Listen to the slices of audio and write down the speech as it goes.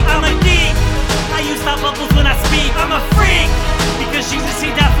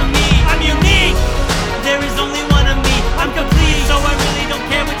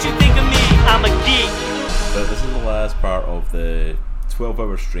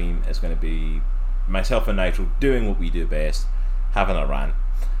stream is going to be myself and Nigel doing what we do best, having a rant.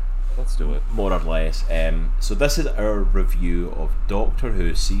 Let's do it. More or less. So this is our review of Doctor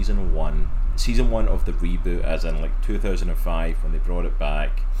Who season 1 of the reboot, as in like 2005 when they brought it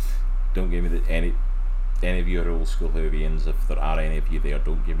back. Don't give me any of you are old school Whovians. If there are any of you there,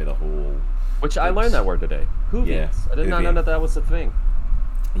 don't give me the whole. Which I learned that word today. Whovians. Yeah, I did not know that was a thing.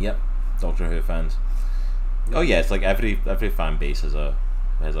 Yep, Doctor Who fans. Oh yeah, it's like every fan base has a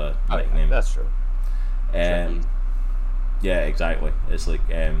nickname. That's true. Yeah, exactly. It's like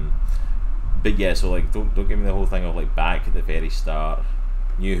but yeah, so like don't give me the whole thing of like back at the very start,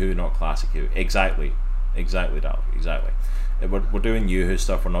 New Who, not classic Who. Exactly, Darryl, exactly. We're doing New Who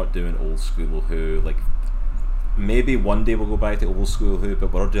stuff. We're not doing old school Who. Like maybe one day we'll go back to old school Who,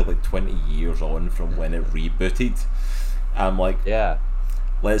 but we're already like 20 years on from when it rebooted. I'm like, yeah.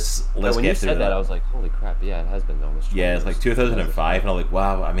 Let's when get you through said that, I was like, holy crap! Yeah, it has been almost. Yeah, it's like 2005, and I'm like,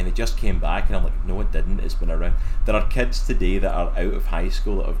 wow. I mean, it just came back, and I'm like, no, it didn't. It's been around. There are kids today that are out of high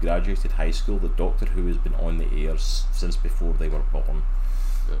school, that have graduated high school. The Doctor Who has been on the air since before they were born.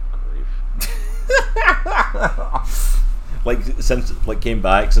 Good Like came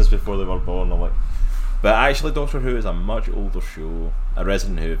back since before they were born. I'm like, but actually, Doctor Who is a much older show. A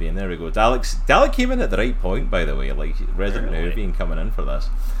Resident Whovian. There we go. Dalek came in at the right point, by the way. Like Resident Whovian coming in for this.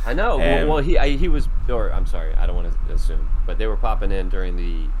 I know. Well, he was. Or I'm sorry, I don't want to assume, but they were popping in during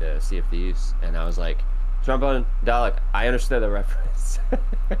the Sea of Thieves, and I was like, Trombone, Dalek. I understood the reference.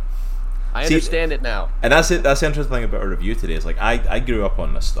 I understand it now. And that's it. That's the interesting thing about our review today. Is like I grew up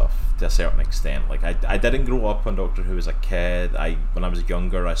on this stuff to a certain extent. Like I didn't grow up on Doctor Who as a kid. When I was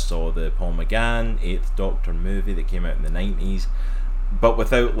younger, I saw the Paul McGann 8th Doctor movie that came out in the 90s. But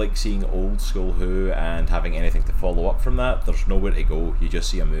without like seeing old school Who and having anything to follow up from that, there's nowhere to go. You just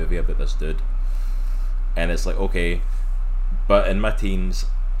see a movie about this dude, and it's like, okay. But in my teens,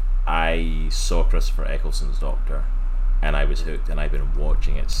 I saw Christopher Eccleston's Doctor, and I was hooked, and I've been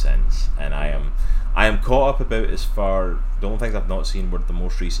watching it since. And I am caught up about as far. The only things I've not seen were the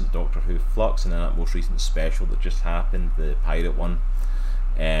most recent Doctor Who Flux, and then that most recent special that just happened, the pirate one.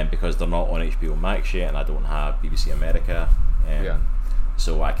 Because they're not on HBO Max yet, and I don't have BBC America.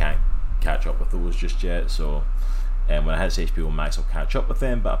 So I can't catch up with those just yet. So when it hits HBO Max, I'll catch up with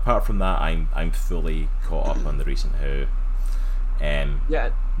them. But apart from that, I'm fully caught up on the recent Who.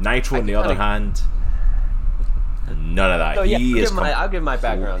 Nitro, on the other hand, none of that. So, I'll give my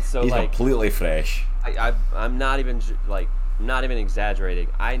background. So he's like completely fresh. I'm not even exaggerating.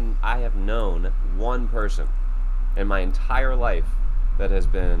 I have known one person in my entire life that has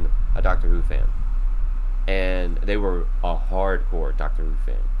been a Doctor Who fan. And they were a hardcore Doctor Who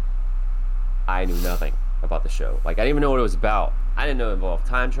fan. I knew nothing about the show. Like, I didn't even know what it was about. I didn't know it involved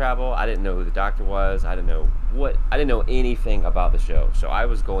time travel. I didn't know who the Doctor was. I didn't know anything about the show. So I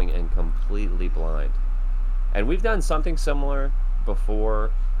was going in completely blind. And we've done something similar before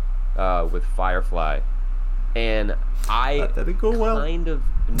with Firefly. And I kind of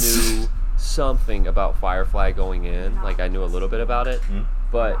knew something about Firefly going in. Like, I knew a little bit about it.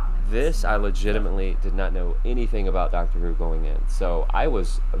 But this, I legitimately did not know anything about Doctor Who going in. So I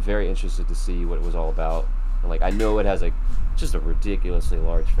was very interested to see what it was all about. And like, I know it has just a ridiculously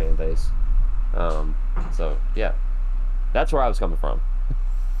large fan base. So yeah, that's where I was coming from.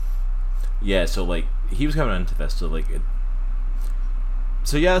 Yeah, so like he was coming into this, so like,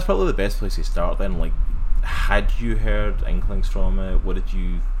 so yeah, that's probably the best place to start. Then, like, had you heard inklings from it? What did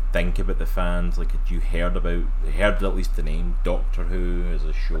you think about the fans? Like, had you heard at least the name Doctor Who as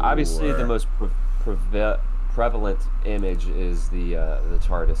a show? Obviously, the most prevalent image is the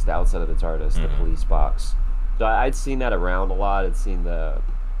TARDIS, the outside of the TARDIS, the police box. So I'd seen that around a lot. I'd seen the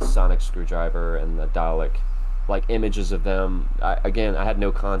sonic screwdriver and the Dalek, like, images of them. I had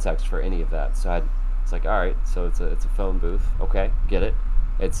no context for any of that, so it's like, all right, so it's a phone booth, okay, get it.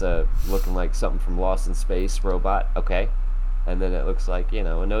 It's looking like something from Lost in Space robot, okay. And then it looks like, a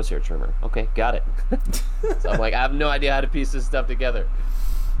nose hair trimmer. Okay, got it. So I'm like, I have no idea how to piece this stuff together.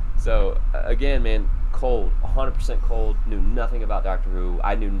 So, again, man, cold, 100% cold, knew nothing about Doctor Who.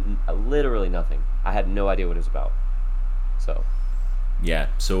 I knew literally nothing. I had no idea what it was about. So. Yeah,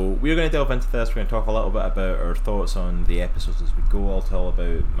 so we're going to delve into this. We're going to talk a little bit about our thoughts on the episodes as we go. I'll tell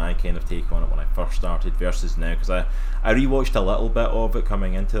about my kind of take on it when I first started versus now, because I rewatched a little bit of it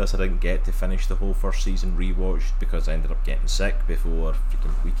coming into this. I didn't get to finish the whole first season rewatched because I ended up getting sick before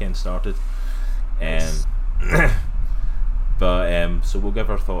freaking weekend started. So we'll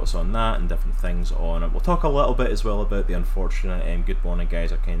give our thoughts on that and different things on it. We'll talk a little bit as well about the unfortunate Good Morning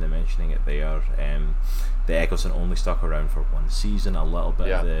guys are kind of mentioning it there. The Eccleston only stuck around for one season, a little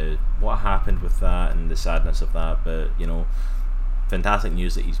bit of what happened with that and the sadness of that, but fantastic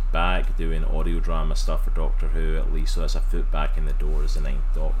news that he's back doing audio drama stuff for Doctor Who, at least, so that's a foot back in the door as the Ninth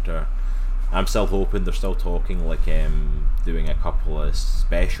Doctor. I'm still hoping they're still talking like doing a couple of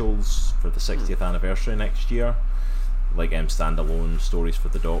specials for the 60th anniversary next year, like standalone stories for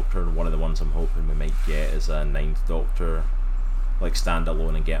the Doctor. And one of the ones I'm hoping we might get is a Ninth Doctor, like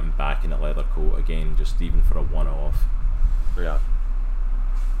standalone, and get him back in a leather coat again, just even for a one-off. Yeah.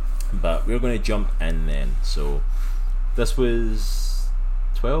 But we're going to jump in then. So this was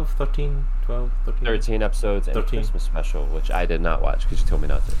 13 episodes and 13. a Christmas special, which I did not watch because you told me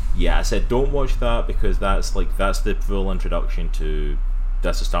not to. Yeah, I said don't watch that because that's the full introduction to,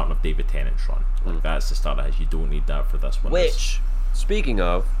 that's the starting of David Tennant's run. Like that's the start of his. You don't need that for this one. Which, speaking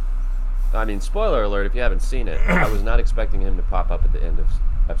of, I mean, spoiler alert if you haven't seen it, I was not expecting him to pop up at the end of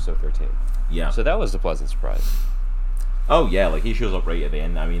episode 13. Yeah. So that was a pleasant surprise. Oh yeah, like he shows up right at the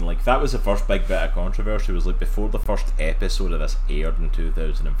end. I mean, like that was the first big bit of controversy. It was like before the first episode of this aired in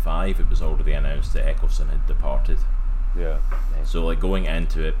 2005, it was already announced that Eccleston had departed. Yeah. So like going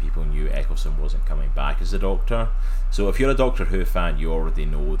into it, people knew Eccleston wasn't coming back as the Doctor. So if you're a Doctor Who fan, you already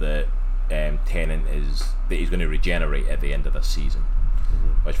know that Tennant he's going to regenerate at the end of this season.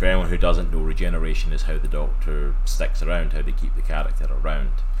 Mm-hmm. Which for anyone who doesn't know, regeneration is how the Doctor sticks around, how they keep the character around.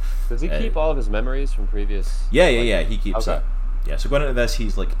 Does he keep all of his memories from previous? Yeah, he keeps okay. it. Yeah, so going into this,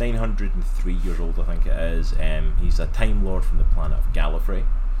 he's like 903 years old, I think it is. He's a Time Lord from the planet of Gallifrey.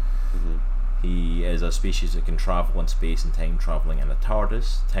 Mm-hmm. He is a species that can travel in space and time, travelling in a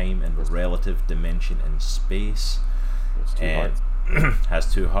TARDIS, time and relative dimension in space.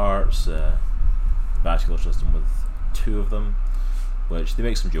 Has 2 hearts, vascular system with 2 of them, which they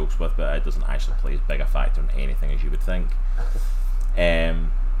make some jokes with, but it doesn't actually play as big a factor in anything as you would think.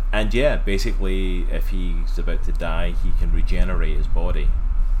 And yeah, basically, if he's about to die, he can regenerate his body.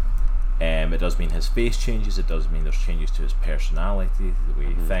 It does mean his face changes, it does mean there's changes to his personality, the way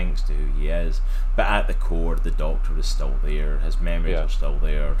he thinks, to who he is. But at the core, the Doctor is still there, his memories are still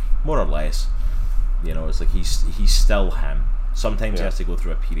there, more or less. You know, it's like he's still him. Sometimes he has to go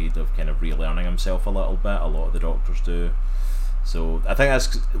through a period of kind of relearning himself a little bit, a lot of the Doctors do. So I think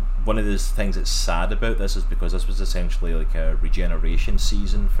that's one of the things that's sad about this, is because this was essentially like a regeneration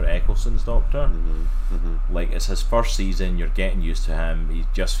season for Eccleston's Doctor. Like it's his first season, you're getting used to him, he's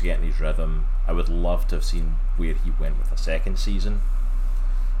just getting his rhythm. I would love to have seen where he went with a second season.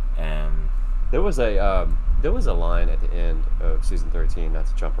 There was a line at the end of season 13, not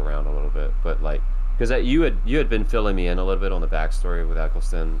to jump around a little bit, but like, because you had been filling me in a little bit on the backstory with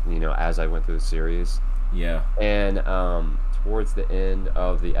Eccleston, you know, as I went through the series. Yeah. And towards the end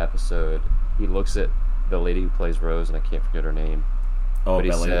of the episode, he looks at the lady who plays Rose, and I can't forget her name. Oh,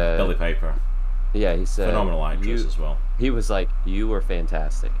 Billie Piper. Yeah, he said, phenomenal actress as well. He was like, "You were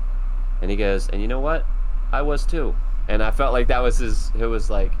fantastic," and he goes, "And you know what? I was too." And I felt like that was his. It was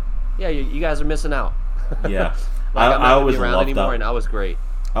like, "Yeah, you guys are missing out." Yeah, like, I always loved anymore, that. And I was great.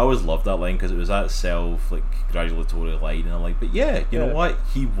 I always loved that line because it was that self-congratulatory line, and I'm like, but yeah, you know what?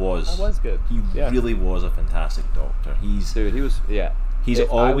 He was. That was good. He really was a fantastic Doctor. He's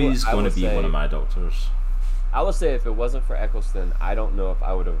always going to be one of my Doctors. I would say if it wasn't for Eccleston, I don't know if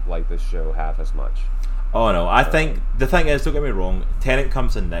I would have liked this show half as much. Oh no, I think the thing is, don't get me wrong, Tennant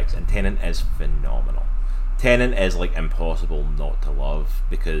comes in next, and Tennant is phenomenal. Tennant is like impossible not to love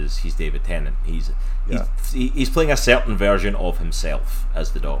because he's David Tennant. He's playing a certain version of himself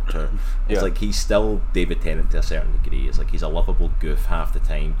as the Doctor. It's like he's still David Tennant to a certain degree. It's like he's a lovable goof half the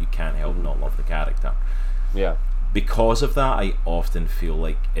time. You can't help not love the character. Yeah. Because of that, I often feel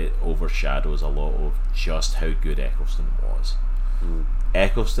like it overshadows a lot of just how good Eccleston was.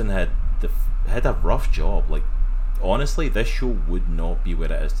 Eccleston had a rough job. Like honestly, this show would not be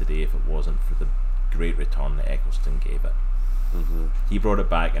where it is today if it wasn't for the great return that Eccleston gave it. He brought it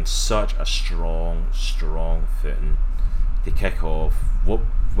back in such a strong footing to kick off what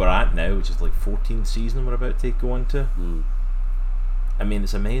we're at now, which is like 14th season we're about to go into. I mean,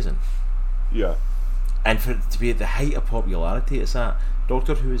 it's amazing. Yeah. And for it to be at the height of popularity it's at,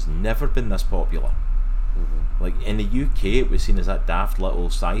 Doctor Who has never been this popular. Like in the UK it was seen as that daft little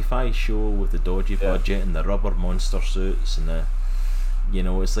sci-fi show with the dodgy budget and the rubber monster suits and the, you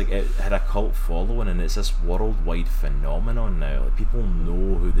know, it's like it had a cult following, and it's this worldwide phenomenon now. Like people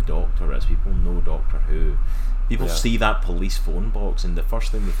know who the Doctor is, people know Doctor Who. People see that police phone box, and the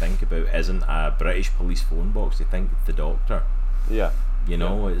first thing they think about isn't a British police phone box, they think the Doctor. Yeah. You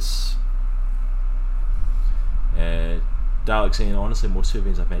know, it's Dalek saying, honestly, most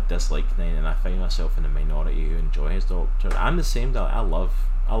Whovians I've met dislike Nine, and I find myself in the minority who enjoy his Doctor. I'm the same, Dalek.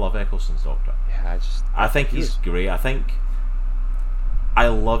 I love Eccleston's Doctor. Yeah, I think he's great. I think I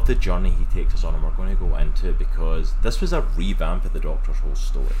love the journey he takes us on, and we're going to go into it because this was a revamp of the Doctor's whole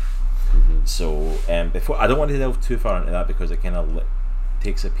story. So before, I don't want to delve too far into that because it kind of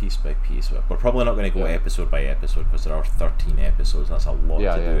takes it piece by piece. We're probably not going to go episode by episode because there are 13 episodes. That's a lot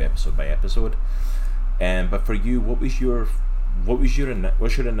to do episode by episode. But for you, what's your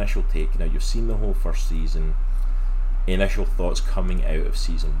initial take? Now, you've seen the whole first season. Initial thoughts coming out of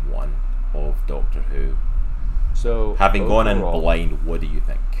season 1 of Doctor Who. So having gone in blind, what do you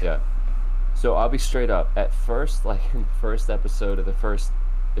think? Yeah. So I'll be straight up. At first, like in the first episode of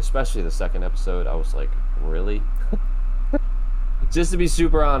especially the second episode, I was like, really? Just to be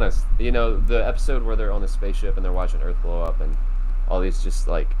super honest, the episode where they're on the spaceship and they're watching Earth blow up and all these, just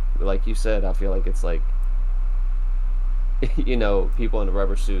like you said, I feel like it's like, people in a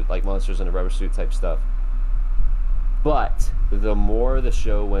rubber suit, like monsters in a rubber suit type stuff. But the more the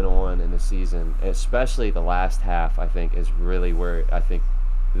show went on in the season, especially the last half, I think is really where I think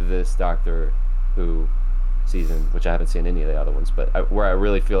this Doctor Who season, which I haven't seen any of the other ones, but where I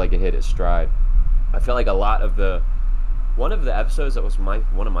really feel like it hit its stride. I feel like one of the episodes that was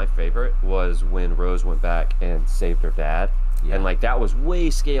one of my favorite was when Rose went back and saved her dad. And like that was way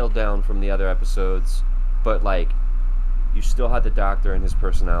scaled down from the other episodes, but like you still had the Doctor and his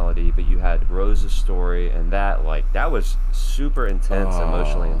personality, but you had Rose's story, and that was super intense,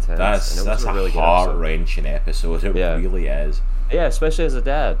 emotionally intense. That's a really heart-wrenching episode. It really is. Yeah, especially as a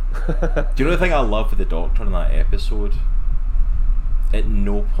dad. Do you know the thing I love with the Doctor in that episode? At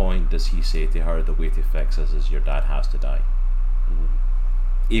no point does he say to her, the way to fix this is your dad has to die.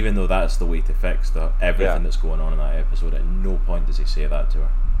 Even though that's the way to fix everything that's going on in that episode, at no point does he say that to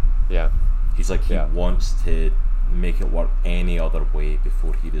her. Yeah. He's like, he wants to make it work any other way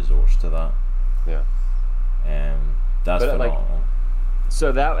before he resorts to that. Yeah. That's phenomenal.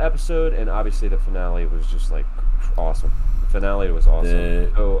 So that episode, and obviously the finale, was just like awesome. The finale was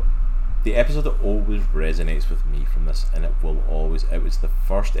awesome. The episode that always resonates with me from this, and it was the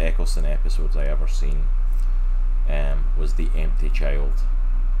first Eccleston episodes I ever seen, was The Empty Child.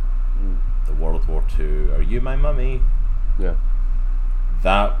 The World War II, Are You My Mummy? Yeah.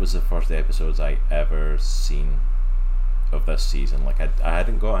 That was the first episodes I ever seen of this season. Like I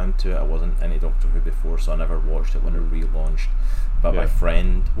hadn't got into it, I wasn't into Doctor Who before, so I never watched it when it relaunched. But my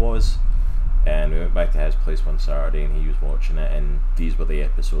friend was, and we went back to his place one Saturday and he was watching it, and these were the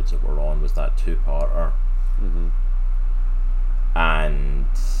episodes that were on, was that 2-parter. And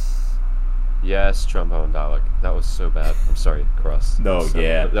yes, Trombone Dalek. That was so bad. I'm sorry, Cross.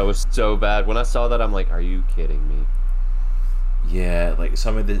 That was so bad. When I saw that, I'm like, are you kidding me? Yeah, like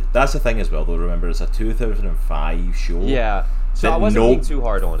that's the thing as well though, remember it's a 2005 show. Yeah, so I wasn't being too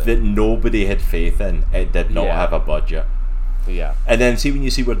hard on it. That nobody had faith in. It did not have a budget. Yeah. And then when you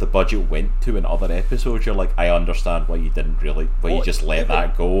see where the budget went to in other episodes, you're like, I understand why you you just let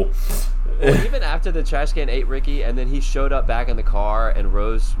that go. Well, even after the trash can ate Ricky and then he showed up back in the car and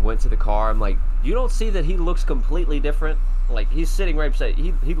Rose went to the car, I'm like, you don't see that he looks completely different? Like, he's sitting right beside,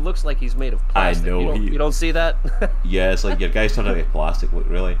 he looks like he's made of plastic. I know. You don't see that? Yeah, it's like your guy's turned out like plastic look,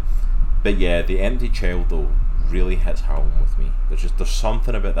 really. But yeah, The Empty Child though really hits home with me. There's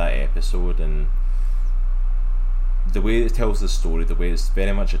something about that episode and the way it tells the story, the way it's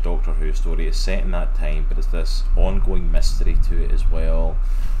very much a Doctor Who story. It's set in that time, but it's this ongoing mystery to it as well.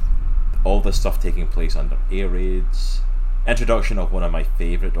 All this stuff taking place under air raids. Introduction of one of my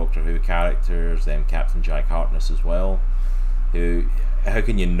favourite Doctor Who characters, Captain Jack Harkness as well. How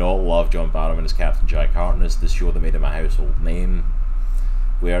can you not love John Barrowman as Captain Jack Harkness, the show that made him a household name,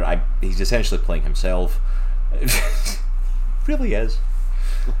 where he's essentially playing himself. Really is.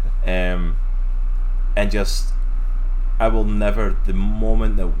 And just, I will never, the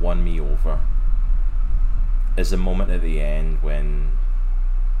moment that won me over is the moment at the end when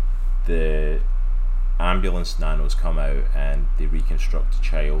the ambulance nanos come out and they reconstruct the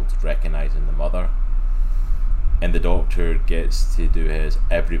child, recognising the mother. And the Doctor gets to do his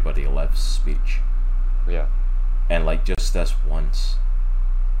 "everybody lives" speech. Yeah. And like, just this once,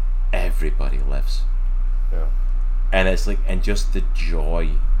 everybody lives. Yeah. And it's like, and just the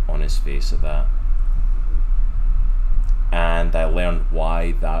joy on his face at that. And I learned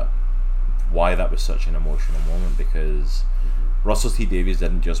why that was such an emotional moment, because Russell T Davies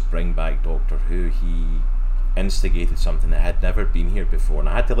didn't just bring back Doctor Who, he instigated something that had never been here before. And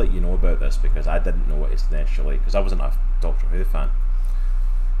I had to let you know about this because I didn't know it initially, because I wasn't a Doctor Who fan.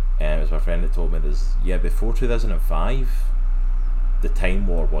 And it was my friend that told me this. Yeah, before 2005 the Time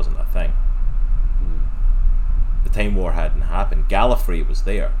War wasn't a thing. The Time War hadn't happened. Gallifrey was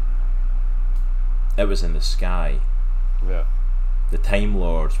there, it was in the sky. Yeah. The Time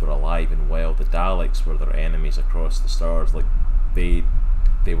Lords were alive and well. The Daleks were their enemies across the stars. Like, they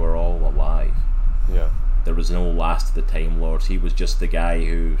they were all alive. Yeah. There was no Last of the Time Lords. He was just the guy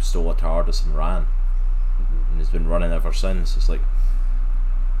who stole a TARDIS and ran, and has been running ever since. It's like,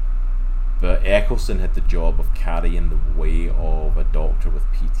 but Eccleston had the job of carrying the weight of a Doctor with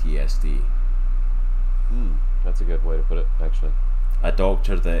PTSD. That's a good way to put it, actually. A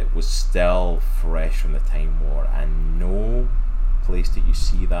Doctor that was still fresh from the Time War, and no place that you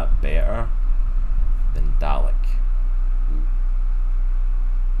see that better than Dalek.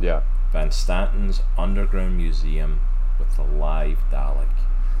 Yeah. Van Stanton's underground museum with the live Dalek.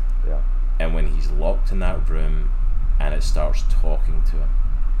 Yeah. And when he's locked in that room and it starts talking to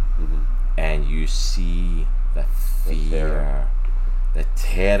him, and you see the fear, the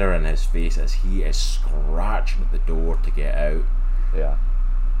terror in his face as he is scratching at the door to get out. Yeah.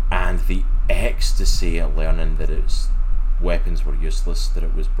 And the ecstasy at learning that its weapons were useless, that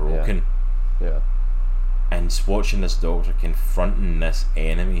it was broken. Yeah. And watching this Doctor confronting this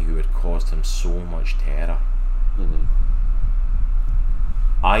enemy who had caused him so much terror.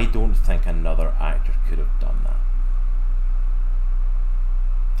 I don't think another actor could have done that.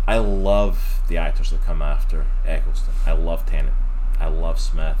 I love the actors that come after Eccleston. I love Tennant. I love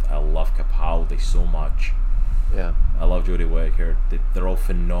Smith. I love Capaldi so much. Yeah. I love Jodie Whittaker. They're all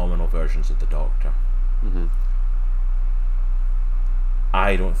phenomenal versions of the Doctor.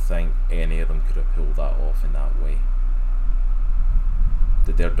 I don't think any of them could have pulled that off in that way.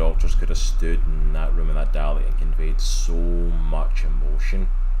 That their Doctors could have stood in that room in that Dalek and conveyed so much emotion.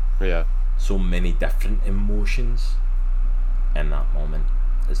 Yeah. So many different emotions in that moment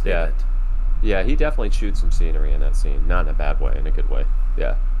as they did. Yeah, he definitely chewed some scenery in that scene. Not in a bad way, in a good way.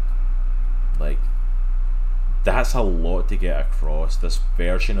 Yeah. Like, that's a lot to get across, this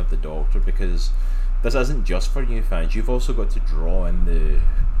version of the Doctor, because this isn't just for new fans. You've also got to draw in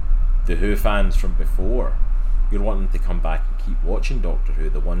the Who fans from before. You're wanting to come back and keep watching Doctor Who,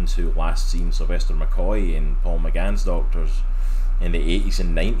 the ones who last seen Sylvester McCoy and Paul McGann's Doctors in the 80s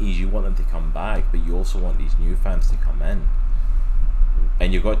and 90s. You want them to come back, but you also want these new fans to come in.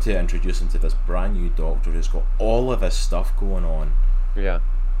 And you've got to introduce them to this brand new Doctor who's got all of this stuff going on. Yeah.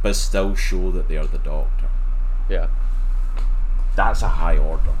 But still show that they're the Doctor. Yeah. That's a high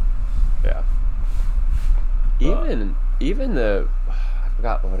order. Yeah. Even the, I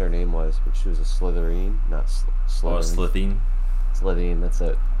forgot what her name was, but she was a Slytherin, not Slytherin. Slytherin, that's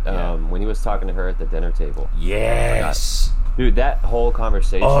it. When he was talking to her at the dinner table. Yes. Dude, that whole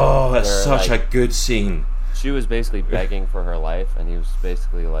conversation. Oh, that's such a good scene. She was basically begging for her life, and he was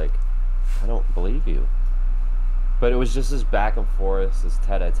basically like, I don't believe you. But it was just this back and forth, this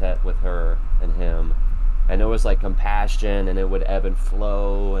tete-a-tete with her and him. And it was like compassion, and it would ebb and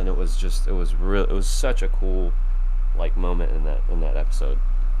flow, and it was such a cool like moment in that episode.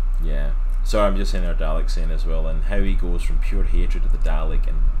 Yeah. Sorry, I'm just saying our Dalek scene as well, and how he goes from pure hatred of the Dalek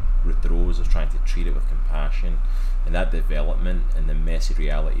and withdraws as trying to treat it with compassion, and that development and the messy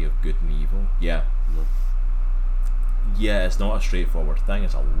reality of good and evil. Yeah. Yeah, it's not a straightforward thing.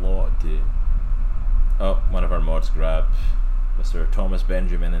 It's a lot to. Oh, one of our mods grabbed Mr. Thomas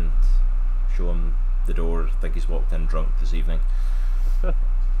Benjamin and show him the door. I think he's walked in drunk this evening.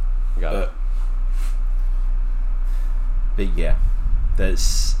 Got it. But yeah,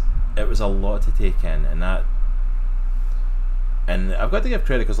 it was a lot to take in, and I've got to give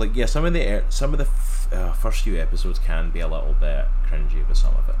credit because, like, yeah, some of the first few episodes can be a little bit cringy with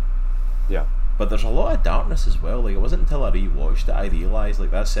some of it. Yeah. But there's a lot of darkness as well. Like, it wasn't until I rewatched that I realised,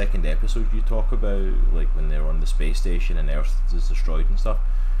 like, that second episode you talk about, like when they were on the space station and Earth is destroyed and stuff.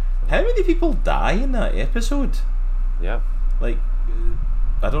 How many people die in that episode? Yeah. Like,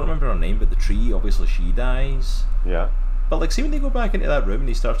 I don't remember her name, but the tree, obviously she dies. Yeah. But, like, see when they go back into that room and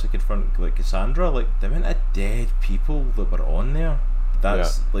he starts to confront, like, Cassandra, like, the amount of dead people that were on there.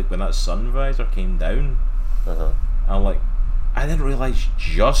 That's, like, when that sun visor came down. I'm like, I didn't realise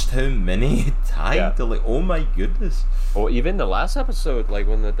just how many died. Yeah. They're like, oh my goodness. Well, even the last episode, like,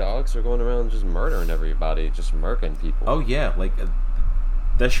 when the dogs are going around just murdering everybody, just murking people. Oh, yeah, like,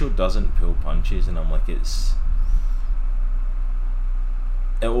 this show doesn't pull punches, and I'm like, it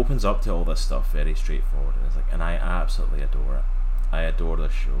opens up to all this stuff very straightforward, and it's like, and I absolutely adore it. I adore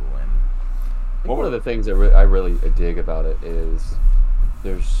this show. And one of the things that I really dig about it is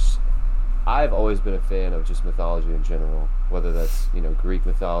I've always been a fan of just mythology in general, whether that's, Greek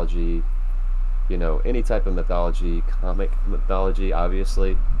mythology, any type of mythology, comic mythology,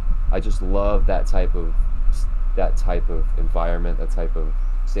 obviously. I just love that type of environment, that type of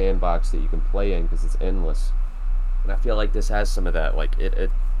sandbox that you can play in because it's endless. And I feel like this has some of that, like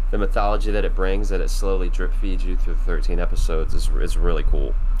the mythology that it brings, that it slowly drip feeds you through 13 episodes is really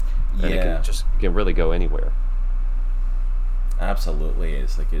cool. And it can really go anywhere. Absolutely,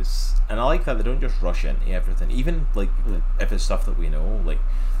 and I like that they don't just rush into everything. Even like if it's stuff that we know, like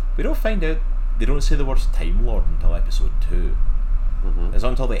we don't find out. They don't say the words Time Lord until episode 2. It's not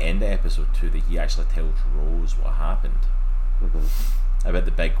until the end of episode 2 that he actually tells Rose what happened about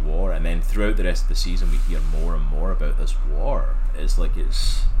the big war, and then throughout the rest of the season we hear more and more about this war. It's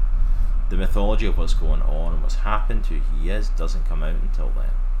the mythology of what's going on and what's happened to who he is doesn't come out until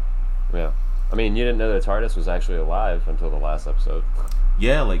then. Yeah. I mean, you didn't know that TARDIS was actually alive until the last episode.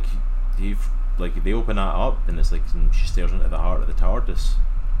 Yeah, like they open that up and it's like she stares into the heart of the TARDIS.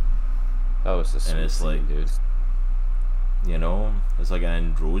 Oh, it's a sweet scene, like, dude. You know, it's like,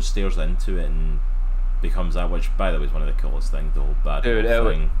 and Rose stares into it and becomes that, which by the way is one of the coolest things. The whole bad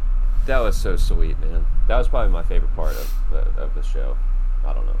thing. That was so sweet, man. That was probably my favorite part of the show.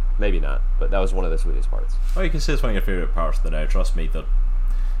 I don't know, maybe not, but that was one of the sweetest parts. Oh, you can say it's one of your favorite parts. Now, trust me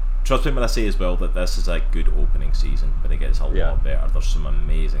when I say as well that this is a good opening season, but it gets a lot better. There's some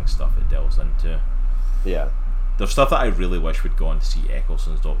amazing stuff it delves into. Yeah. There's stuff that I really wish we'd go on to see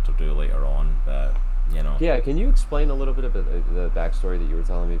Eccleston's Doctor do later on, but you know. Yeah, can you explain a little bit of the backstory that you were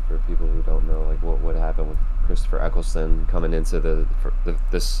telling me for people who don't know, like what happened with Christopher Eccleston coming into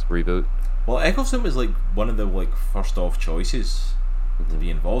this reboot? Well, Eccleston was like one of the first off choices to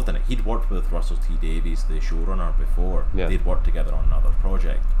be involved in it. He'd worked with Russell T Davies, the showrunner, before. Yeah. They'd worked together on another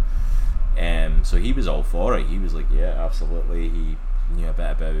project. So he was all for it. He was like, yeah, absolutely. He knew a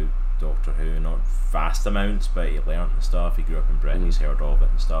bit about Doctor Who, not vast amounts, but he learnt and stuff. He grew up in Britain, he's heard of it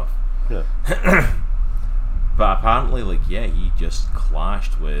and stuff. Yeah. But apparently, he just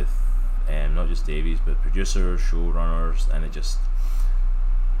clashed with not just Davies, but producers, showrunners, and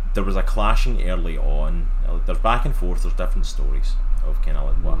there was a clashing early on. There's back and forth, there's different stories of kind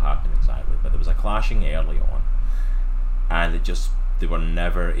of what happened exactly, but there was a clashing early on, and they were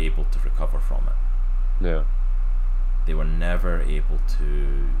never able to recover from it. Yeah. They were never able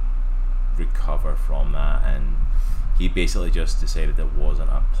to recover from that, and he basically just decided it wasn't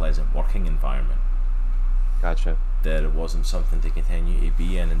a pleasant working environment. Gotcha. That it wasn't something to continue to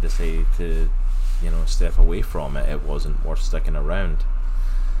be in, and decided to, step away from it. It wasn't worth sticking around.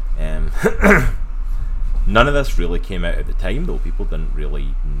 None of this really came out at the time, though. People didn't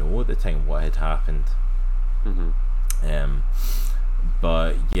really know at the time what had happened.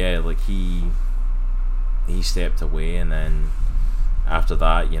 But yeah, he stepped away, and then after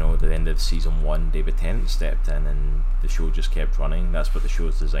that, at the end of season 1, David Tennant stepped in, and the show just kept running. That's what the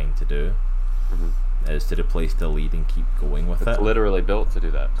show's designed to do, is to replace the lead and keep going with it. It's literally built to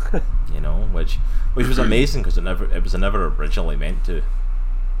do that. Which was amazing, because it was never originally meant to.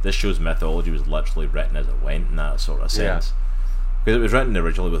 This show's mythology was literally written as it went in that sort of sense. Because it was written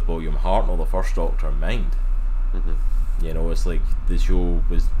originally with William Hartnell, the first Doctor, in mind. It's like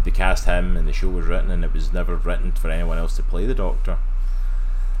they cast him and the show was written, and it was never written for anyone else to play the Doctor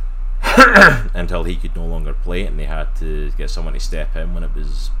until he could no longer play it, and they had to get someone to step in when it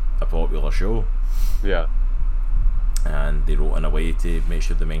was a popular show. Yeah. And they wrote in a way to make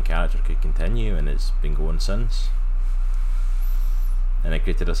sure the main character could continue, and it's been going since. And it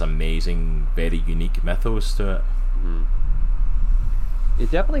created this amazing, very unique mythos to it. It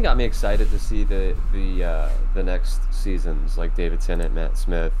definitely got me excited to see the next seasons, like David Tennant, Matt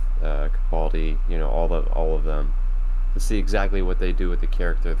Smith, Capaldi, all of them, to see exactly what they do with the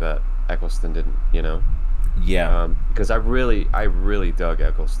character that Eccleston didn't, Yeah. Because I really dug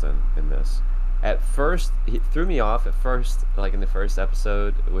Eccleston in this. At first, he threw me off. At first, like in the first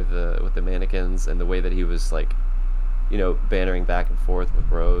episode with the mannequins and the way that he was bantering back and forth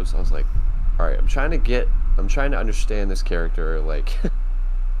with Rose. I was like, all right, I'm trying to understand this character,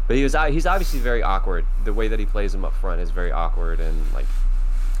 but he's obviously very awkward. The way that he plays him up front is very awkward, and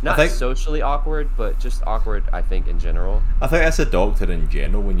not socially awkward, but just awkward, I think, in general. I think that's a Doctor in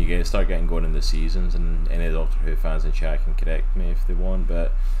general. When you start getting going in the seasons, and any Doctor Who fans in chat can correct me if they want,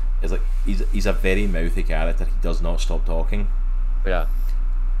 but it's like he's a very mouthy character. He does not stop talking. Yeah.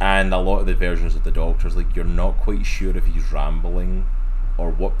 And a lot of the versions of the Doctor's you're not quite sure if he's rambling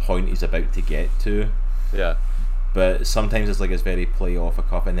or what point he's about to get to. Yeah. But sometimes it's very play off a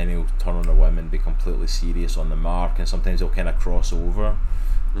cuff, and then he'll turn on a whim and be completely serious on the mark, and sometimes he'll kind of cross over.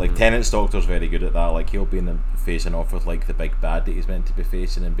 Tennant's Doctor's very good at that. He'll be facing off with the big bad that he's meant to be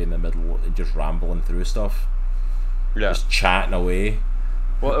facing, and be in the middle and just rambling through stuff. Yeah. Just chatting away.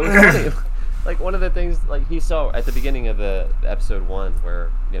 Well, it was funny. One of the things he saw at the beginning of the episode 1,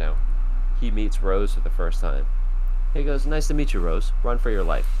 where he meets Rose for the first time. He goes, "Nice to meet you, Rose. Run for your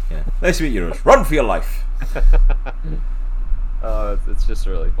life." Yeah. Nice to meet you, Rose. Run for your life. It's just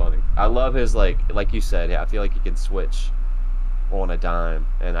really funny. I love his like you said. Yeah, I feel like he can switch on a dime,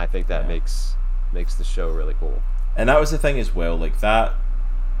 and I think that makes the show really cool. And that was the thing as well, like that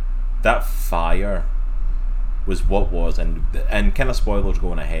fire was what was, and kind of spoilers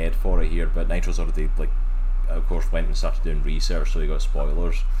going ahead for it here, but Nitro's already, like, of course, went and started doing research, so he got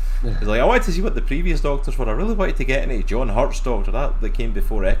spoilers. He's like, I wanted to see what the previous Doctors were. I really wanted to get into John Hurt's Doctor, that came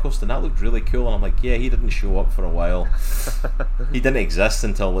before Eccleston. That looked really cool. And I'm like, yeah, he didn't show up for a while. He didn't exist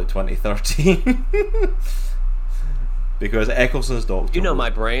until like 2013. Because Eccleston's Doctor... You know my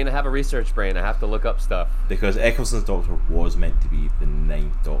brain. I have a research brain. I have to look up stuff. Because Eccleston's Doctor was meant to be the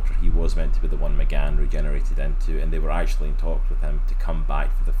 9th Doctor. He was meant to be the one McGann regenerated into, and they were actually in talks with him to come back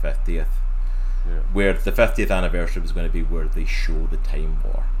for the 50th. Yeah. Where the 50th anniversary was going to be where they show the Time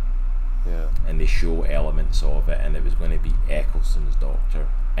War. Yeah. And they show elements of it, and it was going to be Eccleston's Doctor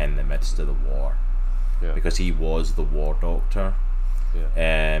in the midst of the war. Yeah. Because he was the War Doctor. Yeah.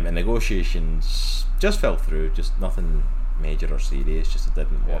 And negotiations just fell through, just nothing major or serious, just it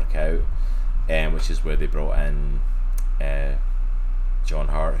didn't work out. Which is where they brought in John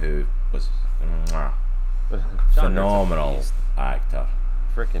Hurt, who was phenomenal actor.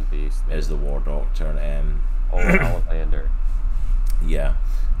 Freaking beast. Man. As the War Doctor. Old Ollivander. Yeah.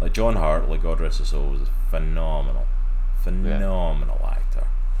 Like John Hurt, like God rest his soul, was a phenomenal actor.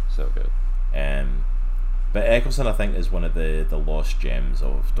 So good. But Eccleston, I think, is one of the lost gems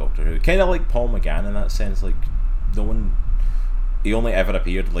of Doctor Who. Kind of like Paul McGann in that sense. Like, he only ever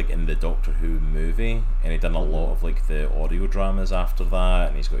appeared like in the Doctor Who movie, and he done a lot of like the audio dramas after that,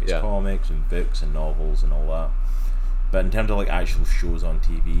 and he's got his comics and books and novels and all that. But in terms of like actual shows on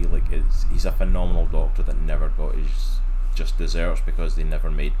TV, like he's a phenomenal Doctor that never got his just desserts because they never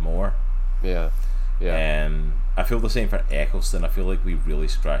made more. Yeah. I feel the same for Eccleston. I feel like we really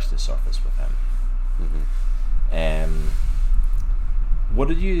scratched the surface with him. What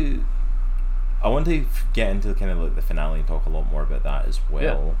did you... I want to get into kind of like the finale and talk a lot more about that as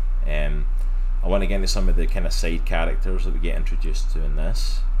well. I want to get into some of the kind of side characters that we get introduced to in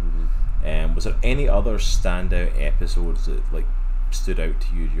this. Was there any other standout episodes that like stood out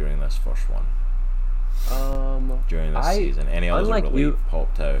to you during this first one? During this season, any others that really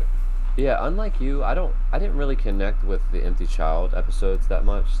popped out? Yeah, unlike you, I didn't really connect with the Empty Child episodes that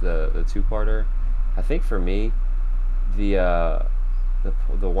much. The two-parter. I think for me, the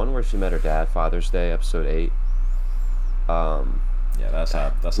one where she met her dad, Father's Day, episode 8.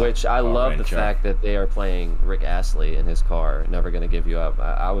 That's which I love the fact that they are playing Rick Astley in his car, Never Gonna Give You Up.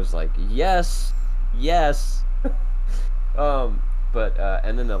 I was like, yes. But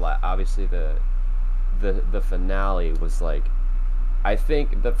and then obviously the finale was like, I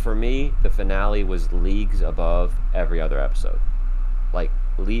think that for me the finale was leagues above every other episode, like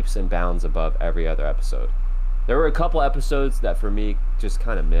leaps and bounds above every other episode. There were a couple episodes that for me just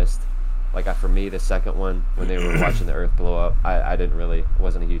kind of missed. Like for me, the second one when they were watching the Earth blow up, I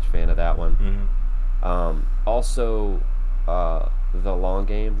wasn't a huge fan of that one. Also, the Long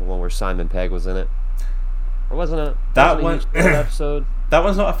Game, the one where Simon Pegg was in it, or wasn't it? That one episode. That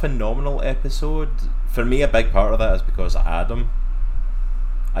one's not a phenomenal episode for me. A big part of that is because Adam.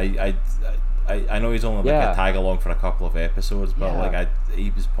 I know he's only like a tag along for a couple of episodes, but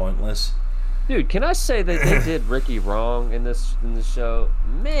he was pointless. Dude, can I say that they did Ricky wrong in this show?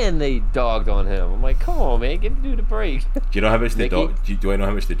 Man, they dogged on him. I'm like, come on, man, give the dude a break. Do you know how much they dogged? Do I know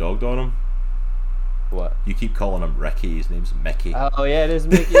how much they dogged on him? What? You keep calling him Ricky. His name's Mickey. Oh yeah, it is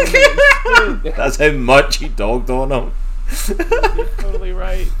Mickey. That's how much he dogged on him. You're totally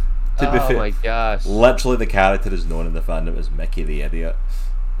right. Oh my gosh! Literally, the character is known in the fandom as Mickey the Idiot.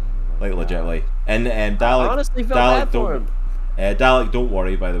 Like legitimately. And Dalek. I honestly felt bad for him. Dalek, don't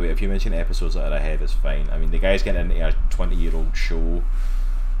worry, by the way, if you mention episodes that are ahead, it's fine. I mean, the guy's getting into a 20-year-old show.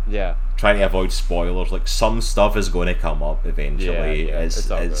 Yeah. Trying to avoid spoilers. Like, some stuff is going to come up eventually. It's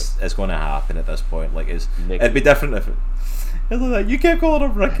going to happen at this point. Like, it'd be different if it's like, you kept calling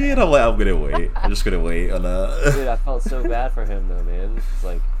him Ricky, and I'm like, I'm going to wait. I'm just going to wait on that. Dude, I felt so bad for him, though, man. It's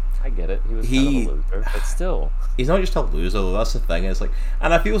like, I get it. He was kind of a loser, but still. He's not just a loser, though. That's the thing. It's like,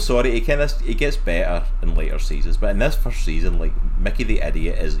 and I feel sorry. He gets better in later seasons, but in this first season, like Mickey the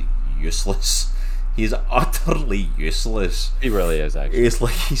Idiot is useless. He's utterly useless. He really is, actually.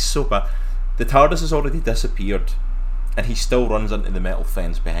 He's so bad. The TARDIS has already disappeared, and he still runs into the metal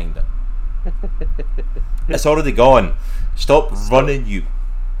fence behind it. It's already gone. Stop running, you.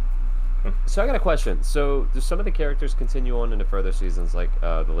 So I got a question. So do some of the characters continue on into further seasons, like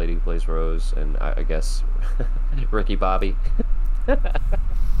the lady who plays Rose, and I guess Ricky Bobby?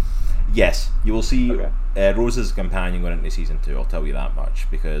 Yes, you will see Rose's companion going into season 2. I'll tell you that much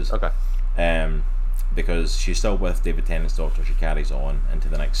because she's still with David Tennant's Doctor. She carries on into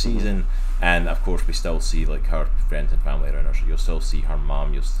the next season, and of course we still see like her friends and family around her. So you'll still see her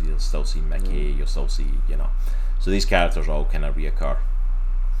mom. You'll still see Mickey. You'll still see So these characters all kind of reoccur.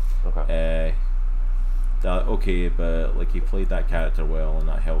 Okay. Okay, but like he played that character well, and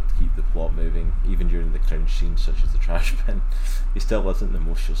that helped keep the plot moving, even during the cringe scenes such as the trash bin. He still isn't the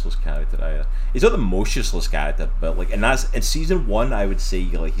most useless character either. He's not the most useless character, but like, and that's in season 1. I would say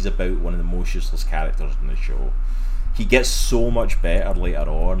like he's about one of the most useless characters in the show. He gets so much better later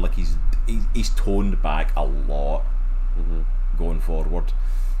on. Like he's toned back a lot going forward.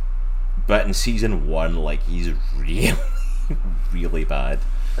 But in season 1, like he's really, really bad.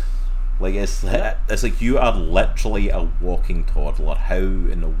 Like it's like you are literally a walking toddler. How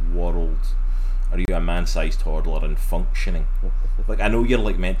in the world are you a man-sized toddler and functioning? Like I know you're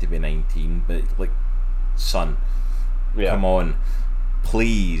like meant to be 19, but like, son, come on,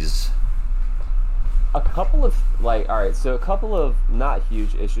 please. A couple of a couple of not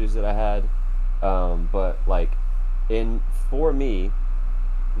huge issues that I had, but like for me,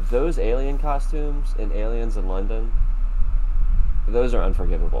 those alien costumes in Aliens in London, those are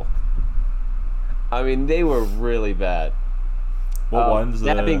unforgivable. I mean, they were really bad. What ones?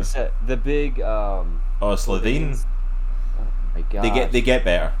 That being said, the big Slitheen. Oh my god. They get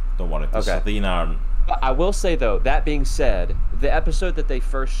better. Don't worry. The Slitheen aren't. I will say though, that being said, the episode that they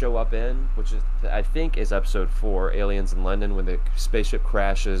first show up in, which is I think is episode 4, Aliens in London, when the spaceship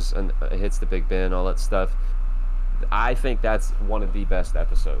crashes and hits the Big Ben, all that stuff. I think that's one of the best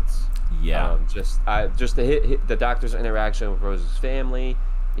episodes. Yeah. Just to hit the Doctor's interaction with Rose's family.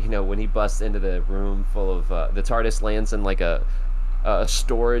 You know, when he busts into the room full of the TARDIS lands in like a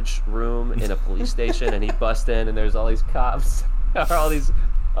storage room in a police station, and he busts in, and there's all these cops, all these.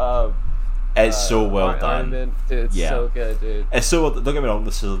 It's so well done. It's so good, dude. It's so. Don't get me wrong.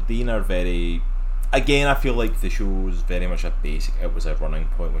 The Slitheen are very. Again, I feel like the show's very much a basic. It was a running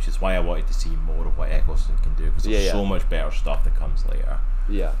point, which is why I wanted to see more of what Eccleston can do, because there's so much better stuff that comes later.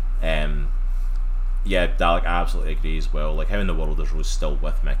 Yeah. Yeah, Dalek absolutely agrees as well. Like, how in the world is Rose still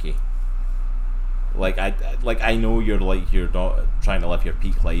with Mickey? Like, I know you're not trying to live your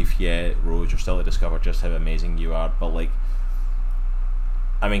peak life yet, Rose. You're still to discover just how amazing you are. But like,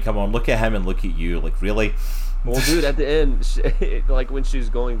 I mean, come on, look at him and look at you. Like, really? Well, dude, at the end, like when she's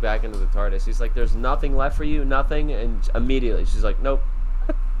going back into the TARDIS, he's like, "There's nothing left for you, nothing," and immediately she's like, "Nope."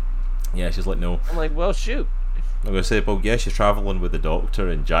 Yeah, she's like, "No." I'm like, "Well, shoot." I'm gonna say, "Well, yeah, she's traveling with the Doctor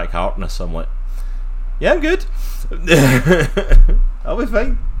and Jack Harkness." I'm like, "Yeah, I'm good. I'll be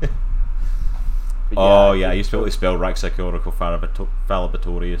fine." I used to be able to spell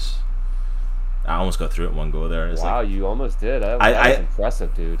Raxacoricofallabatorius. I almost got through it in one go there. It's wow, you almost did. That was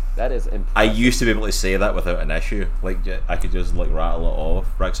impressive, dude. That is impressive. I used to be able to say that without an issue. Like, I could just like rattle it off.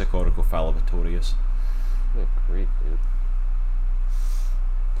 Raxacoricofallabatorius. Good grief, dude.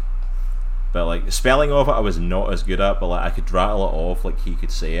 But like the spelling of it, I was not as good at. But like I could rattle it off like he could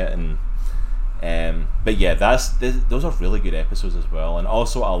say it, and but yeah, those are really good episodes as well. And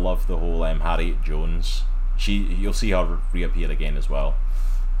also, I love the whole Harriet Jones. You'll see her reappear again as well.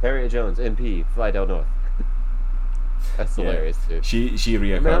 Harriet Jones, MP, Fly Del North. That's hilarious, dude. She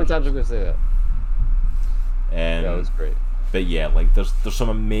reoccurs. How many times I'm gonna say that? That was great. But yeah, like there's some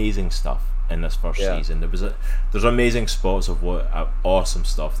amazing stuff in this first season. There's amazing spots of what awesome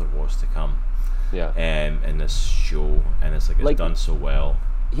stuff there was to come. Yeah. In this show, and it's done so well.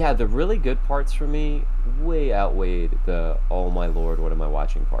 Yeah, the really good parts for me way outweighed the "oh my lord, what am I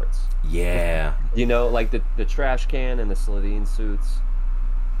watching" parts. Yeah. You know, like the trash can and the Slitheen suits.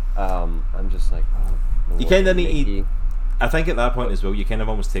 I'm just like, oh, you kind of need. I think at that point as well, you kind of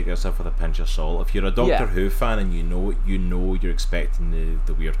almost take yourself with a pinch of salt. If you're a Doctor Who fan and you know you're expecting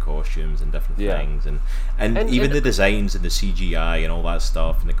the weird costumes and different things, and even the designs and the CGI and all that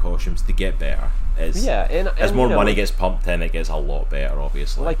stuff and the costumes, they get better. As more money gets pumped in, it gets a lot better.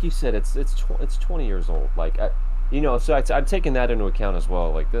 Obviously, like you said, it's 20 years old. Like so I'm taking that into account as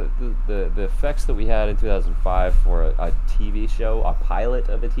well. Like the effects that we had in 2005 for a TV show, a pilot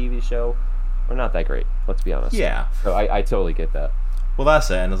of a TV show, are not that great. Let's be honest. Yeah. So I totally get that. Well,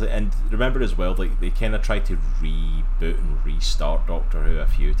 that's it. And remember as well, like they kind of tried to reboot and restart Doctor Who a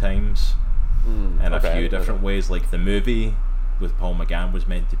few times in a few different ways. Like the movie with Paul McGann was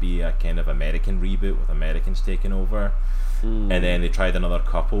meant to be a kind of American reboot with Americans taking over, and then they tried another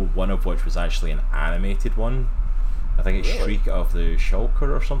couple, one of which was actually an animated one. I think it's Shriek of the Shulker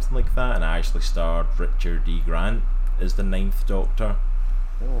or something like that, and it actually starred Richard D. Grant as the 9th Doctor.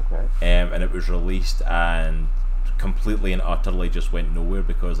 Oh, okay. And it was released and completely and utterly just went nowhere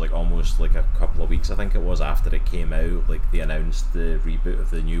because like almost like a couple of weeks I think it was after it came out, like they announced the reboot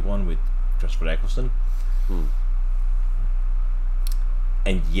of the new one with Christopher Eccleston.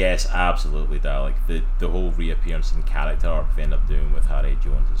 And yes, absolutely, Dalek. The whole reappearance and character arc they end up doing with Harriet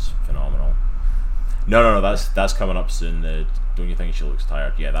Jones is phenomenal. No. That's coming up soon. Don't you think she looks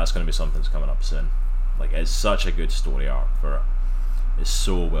tired? Yeah, that's going to be something that's coming up soon. Like, it's such a good story arc for it. It's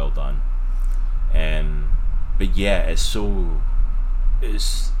so well done. But yeah, there's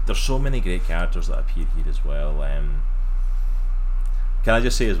so many great characters that appear here as well. Can I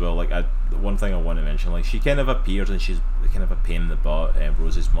just say as well, like, one thing I want to mention, like, she kind of appears and she's kind of a pain in the butt,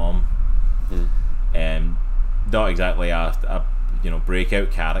 Rose's mom. Not exactly a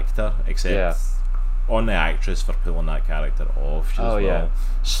breakout character, except on the actress for pulling that character off. She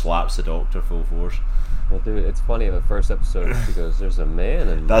slaps the doctor full force. Well, dude, it's funny. In the first episode, she goes, "There's a man,"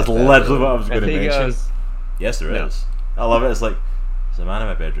 and that's literally what I was going to mention. Goes, yes, there is. I love it. It's like, there's a man in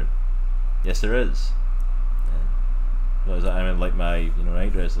my bedroom. Yes, there is. What is that? I mean, like my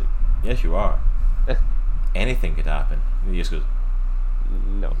night dress. Like, yes, you are. Anything could happen. And he just goes,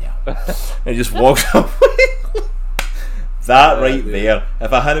 no. And he just walks away. That right there.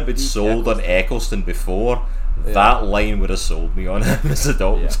 If I hadn't been sold on Eccleston before, that line would have sold me on him as a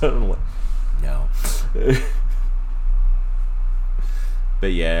doctor. I'm like, no.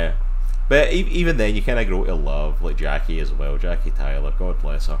 But yeah. But even then, you kind of grow to love, like, Jackie as well. Jackie Tyler, God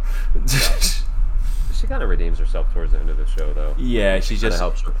bless her. She kind of redeems herself towards the end of the show, though. Yeah, she just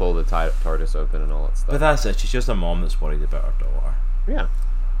helps her pull the TARDIS open and all that stuff. But that's it. She's just a mom that's worried about her daughter. Yeah.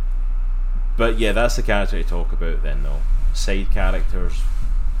 But yeah, that's the character to talk about then, though. Side characters.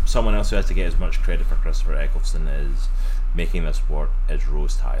 Someone else who has to get as much credit for Christopher Eccleston is making this work is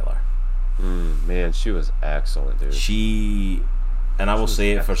Rose Tyler. Man, she was excellent, dude. And I will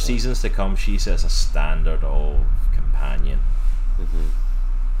say it, for seasons to come, she sets a standard of companion.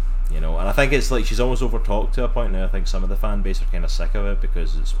 And I think it's like she's almost over-talked to a point now. I think some of the fan base are kind of sick of it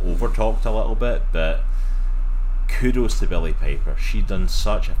because it's over-talked a little bit, but kudos to Billie Piper. She'd done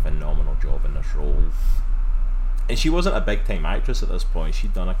such a phenomenal job in this role. And she wasn't a big-time actress at this point.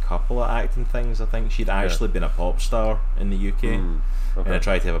 She'd done a couple of acting things, I think. She'd actually been a pop star in the UK. And I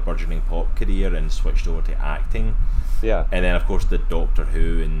tried to have a burgeoning pop career and switched over to acting. Yeah. And then, of course, did Doctor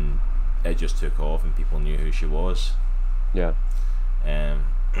Who, and it just took off and people knew who she was. Yeah. It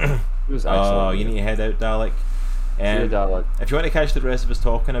was excellent. You need to head out, Dalek. Dalek. If you want to catch the rest of us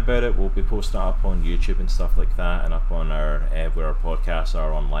talking about it, we'll be posting it up on YouTube and stuff like that, and up on our where our podcasts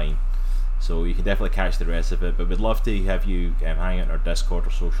are online. So you can definitely catch the rest of it. But we'd love to have you hang out in our Discord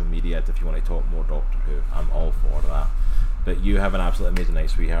or social media if you want to talk more Doctor Who. I'm all for that. But you have an absolutely amazing night,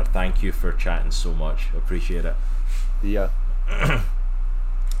 sweetheart. Thank you for chatting so much. Appreciate it. Yeah.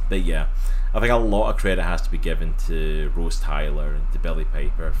 But yeah, I think a lot of credit has to be given to Rose Tyler and to Billie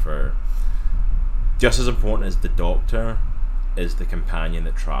Piper for just as important as the Doctor is the companion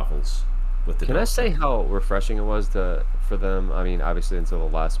that travels with the Doctor. Can I say how refreshing it was for them? I mean, obviously until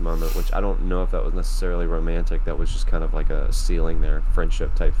the last moment, which I don't know if that was necessarily romantic. That was just kind of like a ceiling there,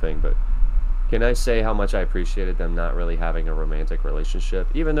 friendship type thing. But can I say how much I appreciated them not really having a romantic relationship,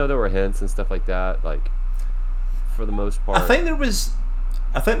 even though there were hints and stuff like that? Like, for the most part, I think there was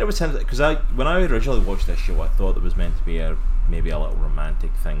hints, because when I originally watched this show, I thought there was meant to be maybe a little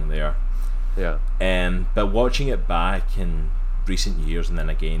romantic thing there. Yeah. But watching it back in recent years and then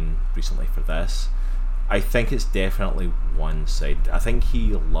again recently for this, I think it's definitely one-sided. I think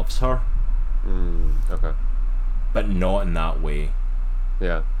he loves her. Okay. But not in that way.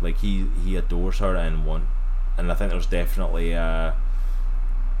 Yeah. Like he adores her and I think there's definitely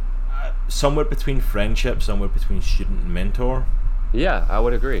somewhere between friendship, somewhere between student and mentor. Yeah, I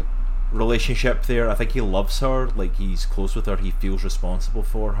would agree. Relationship there. I think he loves her, like he's close with her, he feels responsible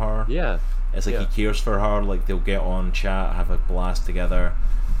for her. Yeah. It's like he cares for her, like they'll get on, chat, have a blast together.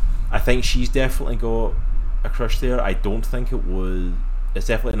 I think she's definitely got a crush there. I don't think it's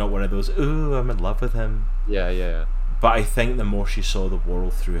definitely not one of those, ooh, I'm in love with him. Yeah. But I think the more she saw the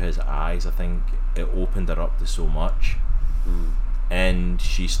world through his eyes, I think it opened her up to so much. And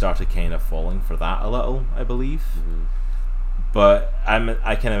she started kind of falling for that a little, I believe. But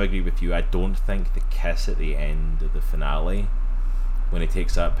I kind of agree with you. I don't think the kiss at the end of the finale, when he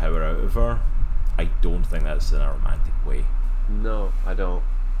takes that power out of her, I don't think that's in a romantic way. No, I don't.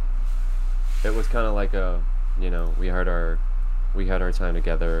 It was kind of like we had our time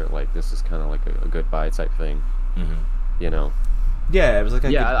together. Like, this is kind of like a goodbye type thing. Yeah, it was like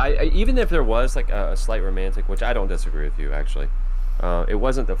I even if there was like a slight romantic, which I don't disagree with you actually. It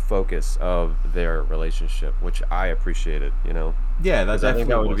wasn't the focus of their relationship, which I appreciated, Yeah, that definitely I think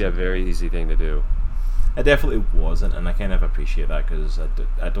that would be a very easy thing to do. It definitely wasn't, and I kind of appreciate that because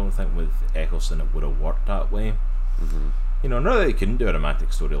I don't think with Eccleston it would have worked that way. Not that he couldn't do a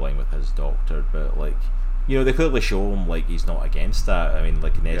romantic storyline with his doctor, but like, they clearly show him like he's not against that. I mean,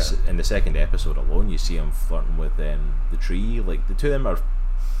 like in the second episode alone, you see him flirting with the tree. Like the two of them are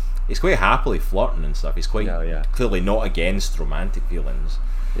he's quite happily flirting and stuff. He's quite Yeah. clearly not against romantic feelings.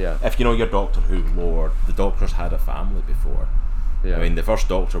 Yeah. If you know your Doctor Who lore, the Doctor's had a family before. Yeah. I mean, the first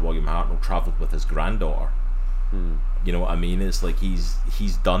Doctor, William Hartnell, travelled with his granddaughter. You know what I mean? It's like he's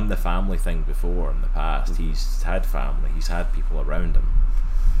done the family thing before in the past. He's had family. He's had people around him.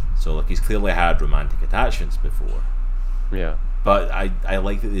 So like he's clearly had romantic attachments before. Yeah. But I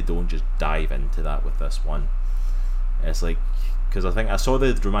like that they don't just dive into that with this one. It's like, because I think I saw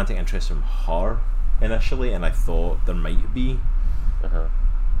the romantic interest from her initially, and I thought there might be.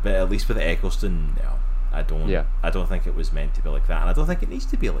 But at least with Eccleston, no, I don't. Yeah. I don't think it was meant to be like that, and I don't think it needs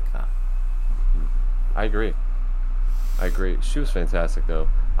to be like that. I agree. She was fantastic, though.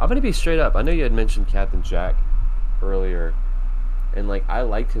 I'm gonna be straight up. I know you had mentioned Captain Jack earlier, and like I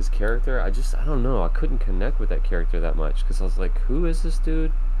liked his character. I don't know. I couldn't connect with that character that much because I was like, who is this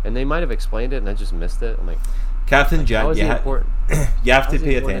dude? And they might have explained it, and I just missed it. I'm like, Captain Jack, how is he important? you have How to is he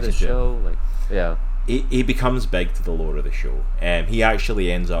pay important attention to the to show. Like, yeah. He becomes big to the lore of the show. He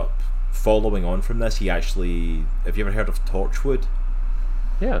actually ends up following on from this. Have you ever heard of Torchwood?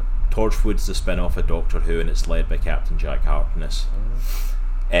 Yeah. Torchwood's the spin-off of Doctor Who, and it's led by Captain Jack Harkness.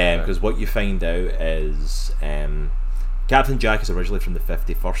 Because what you find out is Captain Jack is originally from the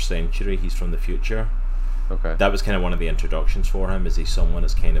 51st century. He's from the future. Okay. That was kind of one of the introductions for him. Is he's someone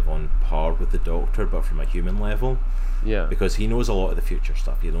that's kind of on par with the Doctor, but from a human level. Yeah. Because he knows a lot of the future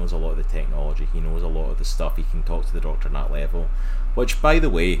stuff. He knows a lot of the technology. He knows a lot of the stuff. He can talk to the Doctor on that level. Which, by the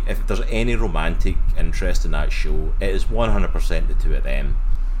way, if there's any romantic interest in that show, it is 100% the two of them.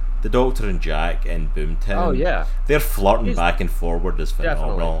 The Doctor and Jack in Boomtown. Oh yeah. Their flirting back and forward is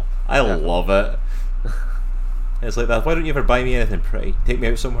phenomenal. Definitely. Love it. It's like that. Why don't you ever buy me anything pretty? Take me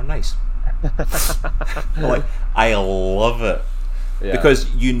out somewhere nice. Like, I love it. Yeah.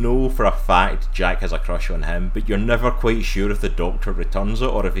 Because you know for a fact Jack has a crush on him, but you're never quite sure if the Doctor returns it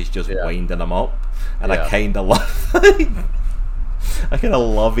or if he's just winding him up. And I kind of love I kind of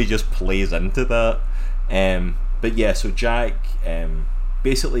love he just plays into that. But yeah, so Jack,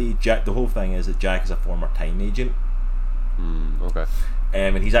 basically Jack, the whole thing is that Jack is a former time agent. Okay.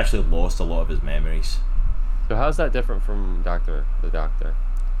 And he's actually lost a lot of his memories. So how's that different from the Doctor?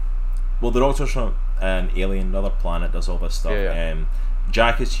 Well, the Doctor's from an alien, another planet, does all this stuff. Yeah.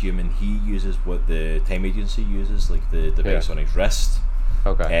 Jack is human. He uses what the time agency uses, like the device on his wrist.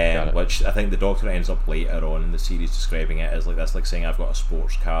 Okay. Got it. Which I think the Doctor ends up later on in the series describing it as like, that's like saying I've got a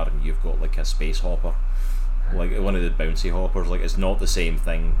sports car and you've got like a space hopper, like one of the bouncy hoppers. Like, it's not the same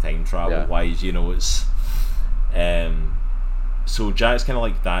thing time travel wise, you know. It's so Jack's kind of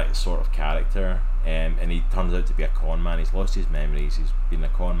like that sort of character, and he turns out to be a con man. He's lost his memories. He's been a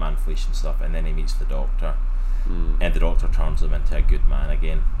con man, fleecing stuff, and then he meets the Doctor, and the Doctor turns him into a good man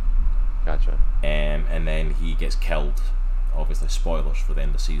again. Gotcha. And then he gets killed. Obviously, spoilers for the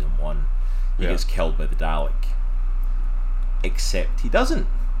end of season 1. He gets killed by the Dalek. Except he doesn't.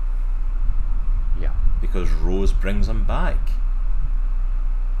 Yeah. Because Rose brings him back.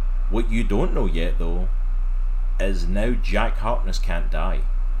 What you don't know yet, though, is now Jack Harkness can't die.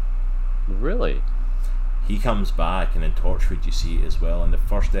 Really? He comes back, and in Torchwood you see it as well. In the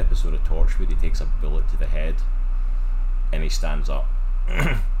first episode of Torchwood, he takes a bullet to the head, and he stands up.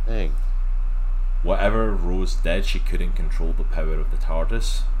 Dang. Whatever Rose did, she couldn't control the power of the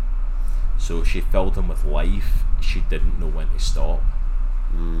TARDIS. So she filled him with life. She didn't know when to stop.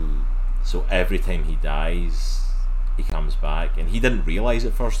 So every time he dies, he comes back. And he didn't realise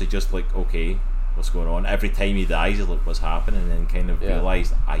at first. He just like, okay, what's going on? Every time he dies, he's like, what's happening? And then kind of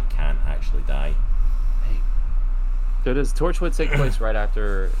realised, I can't actually die. So does Torchwood take place right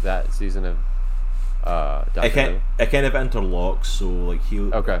after that season of Doctor Who? It kind of interlocks, so like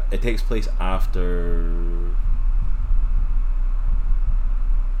it takes place after.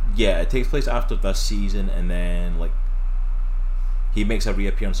 Yeah, it takes place after this season, and then like he makes a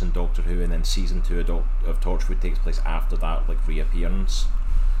reappearance in Doctor Who, and then season 2 of Torchwood takes place after that like reappearance.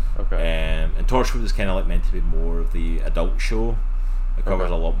 Okay. And Torchwood is kind of like meant to be more of the adult show. It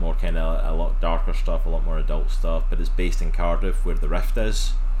covers a lot more a lot darker stuff, a lot more adult stuff, but it's based in Cardiff where the Rift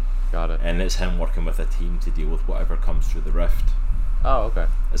is. Got it. And it's him working with a team to deal with whatever comes through the Rift. Oh, okay.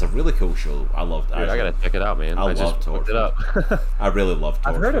 It's a really cool show. I loved it. Dude, I gotta check it out, man. I just love looked it Torchwood. up. I really love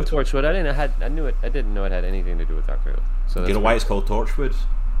Torchwood. I've heard of Torchwood. I didn't know it had anything to do with Doctor Who. So Do you know why it's called Torchwood?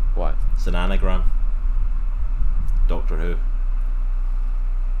 Why? It's an anagram. Doctor Who.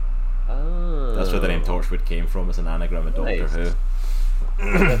 Oh. That's where the name Torchwood came from. It's an anagram of Doctor Who.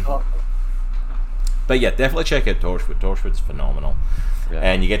 That's awesome. But yeah, definitely check out Torchwood. Torchwood's phenomenal. Yeah.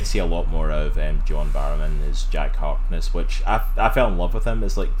 And you get to see a lot more of John Barrowman as Jack Harkness, which I fell in love with him.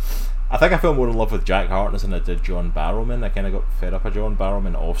 It's like, I think I fell more in love with Jack Harkness than I did John Barrowman. I kind of got fed up of John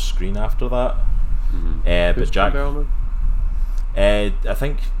Barrowman off screen after that. Mm-hmm. But Jack John Barrowman? I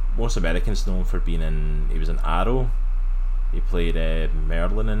think most Americans know him for being he was in Arrow. He played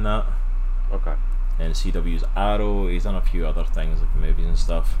Merlin in that. Okay. In CW's Arrow. He's done a few other things like movies and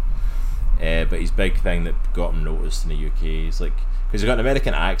stuff. But his big thing that got him noticed in the UK is like, because he's got an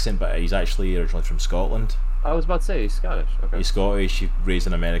American accent, but he's actually originally from Scotland. I was about to say he's Scottish. Okay. He's Scottish. He raised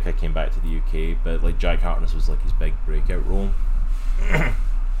in America, came back to the UK, but like Jack Harkness was like his big breakout role.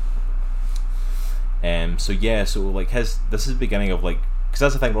 So yeah, so like this is the beginning of like, because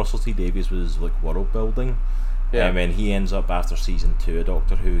that's the thing. Russell T Davies was like world building. Yeah. And he ends up after season 2 of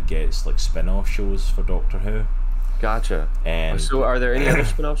Doctor Who gets like spin-off shows for Doctor Who. Gotcha. And so are there any other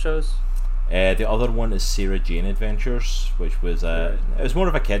spin-off shows? The other one is Sarah Jane Adventures, which was it was more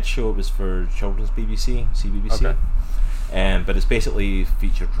of a kids show. It was for children's CBBC. Okay. But it's basically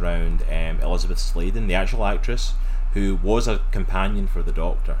featured around Elizabeth Sladen, the actual actress, who was a companion for the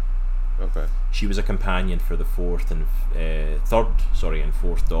Doctor. Okay. She was a companion for the fourth and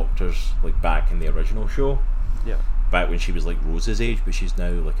fourth Doctors, like back in the original show. Yeah. Back when she was like Rose's age, but she's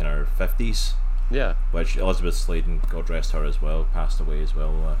now like in her 50s. Yeah. Which Elizabeth Sladen, God rest her as well, passed away as well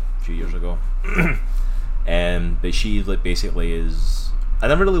a few years ago. But she like basically is. I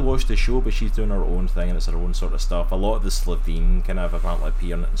never really watched the show, but she's doing her own thing and it's her own sort of stuff. A lot of the Slovene kind of apparently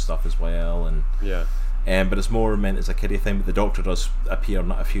appear in it and stuff as well, and yeah. But it's more meant as a kiddie thing. But the Doctor does appear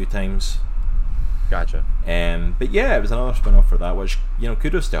in it a few times. Gotcha. But yeah, it was another spin-off for that, which, you know,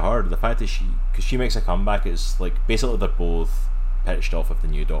 kudos to her. The fact that because she makes a comeback, it's like basically they're both pitched off of the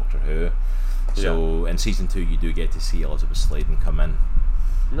new Doctor Who. So in season 2, you do get to see Elizabeth Sladen come in,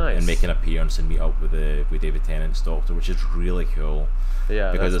 nice, and make an appearance and meet up with David Tennant's Doctor, which is really cool.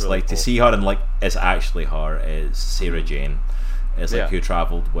 Yeah, because it's really like cool. To see her and like it's actually her. It's Sarah Jane. It's like who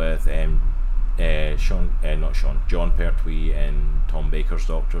travelled with John Pertwee and Tom Baker's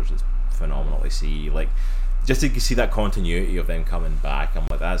Doctors. It's phenomenal to see, like just to see that continuity of them coming back. I'm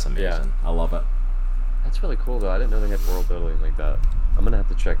like, that's amazing. Yeah. I love it. That's really cool though. I didn't know they had world building like that. I'm gonna have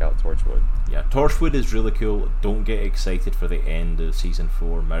to check out Torchwood. Yeah, Torchwood is really cool. Don't get excited for the end of season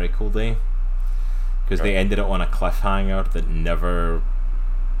 4, Miracle Day, because they ended it on a cliffhanger that never.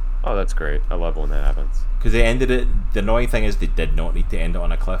 Oh, that's great. I love when that happens. Because they ended it. The annoying thing is they did not need to end it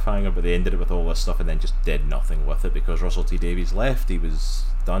on a cliffhanger, but they ended it with all this stuff and then just did nothing with it because Russell T Davies left. He was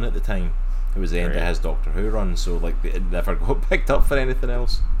done at the time. It was the end of his Doctor Who run, so like it never got picked up for anything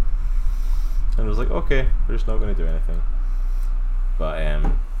else. And it was like, okay, we're just not going to do anything.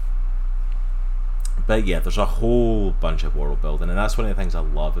 But yeah, there's a whole bunch of world building, and that's one of the things I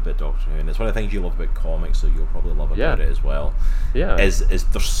love about Doctor Who, and it's one of the things you love about comics, so you'll probably love about it as well. Yeah, is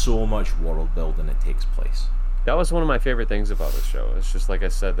there's so much world building that takes place. That was one of my favorite things about this show. It's just like I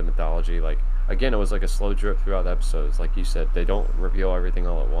said, the mythology. Like again, it was like a slow drip throughout the episodes. Like you said, they don't reveal everything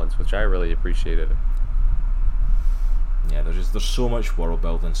all at once, which I really appreciated. Yeah, there's so much world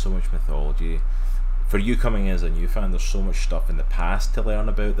building, so much mythology. For you coming in as a new fan, there's so much stuff in the past to learn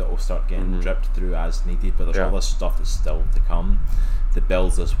about that will start getting dripped through as needed, but there's all this stuff that's still to come that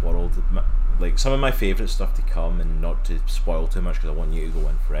builds this world. Like some of my favourite stuff to come, and not to spoil too much because I want you to go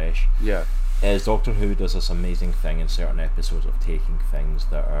in fresh, is Doctor Who does this amazing thing in certain episodes of taking things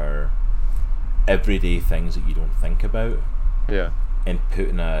that are everyday things that you don't think about and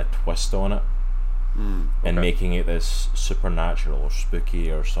putting a twist on it. And making it this supernatural or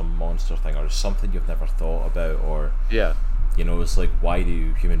spooky or some monster thing or something you've never thought about, or you know, it's like, why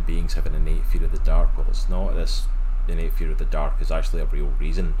do human beings have an innate fear of the dark? Well, it's not. This innate fear of the dark is actually a real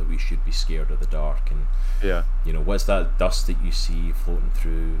reason that we should be scared of the dark. And you know, what's that dust that you see floating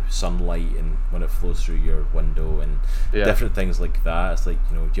through sunlight and when it flows through your window and different things like that. It's like,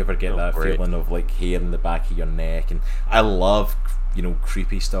 you know, do you ever get that feeling of like hair in the back of your neck? And I love, you know,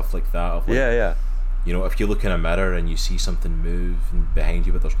 creepy stuff like that of like, you know, if you look in a mirror and you see something move behind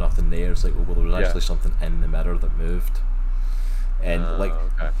you but there's nothing there, it's like, oh well, there was actually something in the mirror that moved. And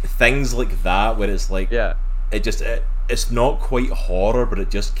things like that where it's like it's not quite horror, but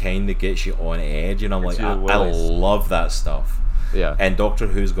it just kind of gets you on edge, and I'm like, I love that stuff. And Doctor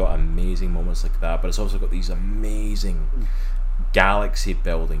Who's got amazing moments like that, but it's also got these amazing galaxy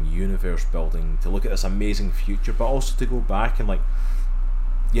building, universe building, to look at this amazing future, but also to go back and like,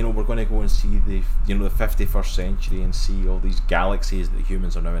 you know, we're going to go and see the 51st century and see all these galaxies that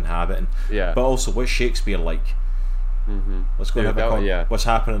humans are now inhabiting. But also, what's Shakespeare like? Let's go have what's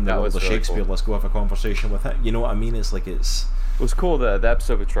happening in the world of Shakespeare. Cool. Let's go have a conversation with it. You know what I mean? It's like it was cool. The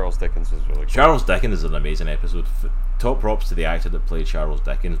episode with Charles Dickens was really cool. Charles Dickens is an amazing episode. top props to the actor that played Charles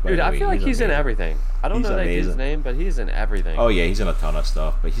Dickens. By Dude, the I way. feel like he's in amazing. everything. I don't He's know that dude's amazing. name, but he's in everything. Oh yeah, he's in a ton of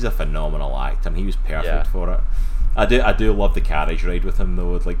stuff, but he's a phenomenal actor, and he was perfect Yeah. for it. I do love the carriage ride with him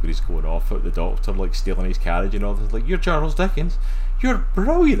though, like when he's going off at the Doctor, like stealing his carriage and all this. Like, you're Charles Dickens, you're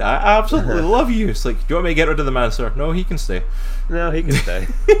brilliant. I absolutely love you. It's like, do you want me to get rid of the man, sir? No, he can stay. No, he can stay.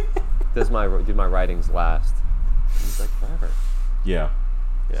 Do my writings last? He's like forever. Yeah,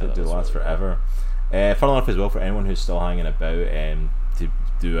 Yeah, so that do was last really forever. Fun enough as well for anyone who's still hanging about, to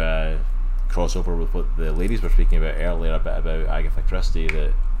do a crossover with what the ladies were speaking about earlier, a bit about Agatha Christie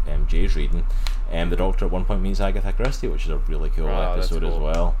that Jay's reading, and the Doctor at one point meets Agatha Christie, which is a really cool Wow, that's episode as cool.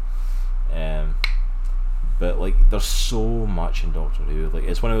 well. But like, there's so much in Doctor Who. Like,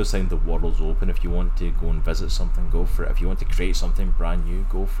 it's one of those things. The world's open. If you want to go and visit something, go for it. If you want to create something brand new,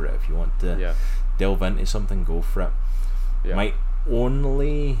 go for it. If you want to Yeah. delve into something, go for it. Yeah. My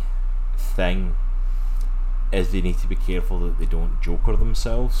only thing is they need to be careful that they don't Joker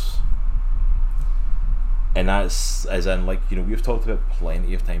themselves. And that's as in, like, you know, we've talked about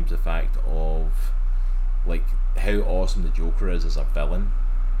plenty of times the fact of like how awesome the Joker is as a villain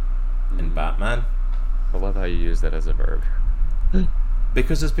in Batman, I love how you use that as a verb.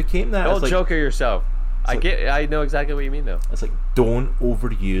 because it's became that. Don't It's like, Joker yourself. I know exactly what you mean though. it's like, don't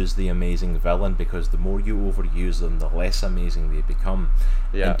overuse the amazing villain, because the more you overuse them, the less amazing they become.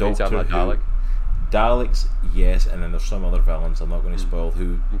 Yeah, And are you talking about Dalek? Daleks, yes, and then there's some other villains I'm not going to spoil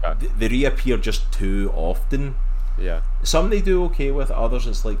who Okay. they reappear just too often. Yeah. Some they do okay with, others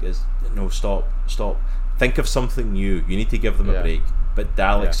it's like, no, stop. Think of something new. You need to give them a Yeah. break. But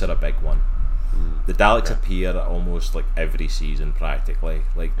Daleks are a big one. The Daleks Okay. appear almost like every season practically.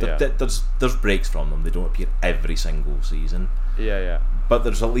 Like Yeah. there's breaks from them. They don't appear every single season. Yeah. But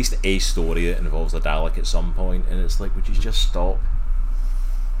there's at least a story that involves a Dalek at some point, and it's like, would you just stop?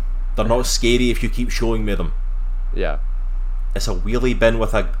 They're not scary if you keep showing me them. Yeah. It's a wheelie bin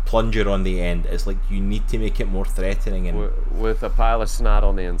with a plunger on the end. It's like, you need to make it more threatening, and With a pile of snot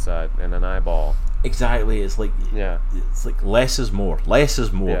on the inside and an eyeball. exactly, it's like, Yeah. it's like less is more. Less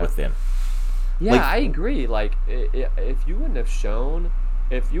is more Yeah. with them. Yeah, Like- I agree. Like, if you wouldn't have shown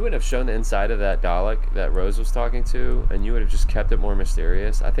the inside of that Dalek that Rose was talking to, and you would have just kept it more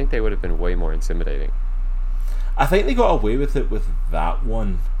mysterious, I think they would have been way more intimidating. I think they got away with it with that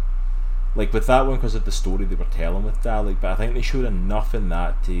one. Like, with that one, because of the story they were telling with Dalek, but I think they showed enough in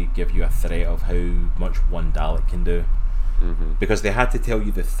that to give you a threat of how much one Dalek can do. Mm-hmm. Because they had to tell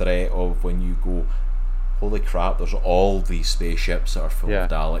you the threat of when you go, holy crap, there's all these spaceships that are full Yeah.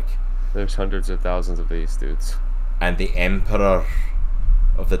 of Dalek. There's hundreds of thousands of these dudes, And the Emperor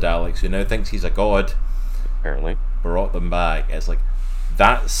of the Daleks, who now thinks he's a god, apparently. brought them back. It's like,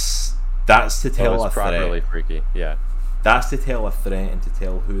 that's to That tell was a properly threat. freaky. Yeah. That's to tell a threat and to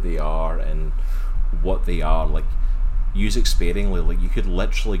tell who they are and what they are. Like, use it sparingly. Like, you could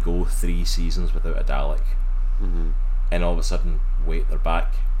literally go 3 seasons without a Dalek, Mm-hmm. and all of a sudden, wait, they're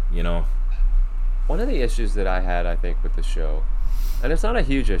back. You know? One of the issues that I had, I think, with the show, and it's not a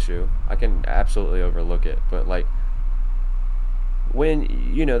huge issue, I can absolutely overlook it, but like,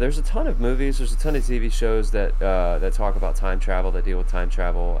 when, you know, there's a ton of movies, there's a ton of TV shows that talk about time travel, that deal with time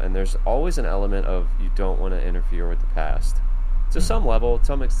travel, and there's always an element of you don't want to interfere with the past, to some level, to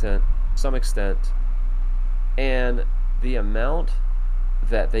some extent, and the amount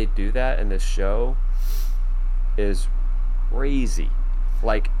that they do that in this show is crazy.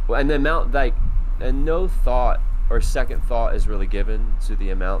 Like, and the amount, like, and no thought or second thought is really given to the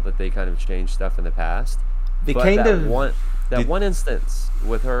amount that they kind of change stuff in the past. They But kind that of one instance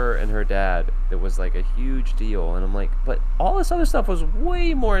with her and her dad, it was like a huge deal, and I'm like, but all this other stuff was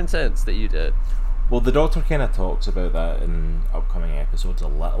way more intense that you did. Well, the Doctor kind of talks about that in upcoming episodes a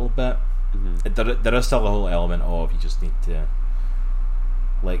little bit. There is still a whole element of, you just need to,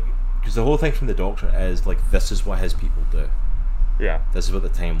 like, because the whole thing from the Doctor is like, this is what his people do. Yeah. This is what the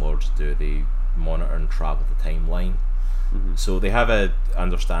Time Lords do. They monitor and travel the timeline. So they have a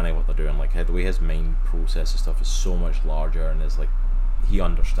understanding of what they're doing. Like, the way his mind processes stuff is so much larger, and it's like, he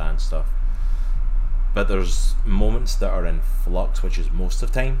understands stuff. But there's moments that are in flux, which is most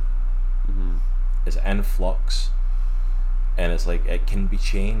of the time. It's in flux, and it's like, it can be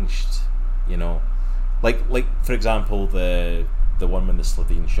changed, you know. Like for example, the one when the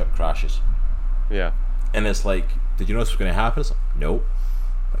Slovene ship crashes, Yeah. and it's like, did you know this was going to happen? It's like, nope.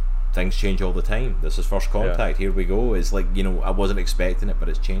 Things change all the time. This is first contact. Here we go. It's like, you know, I wasn't expecting it, but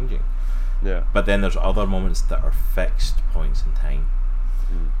it's changing. Yeah. But then there's other moments that are fixed points in time,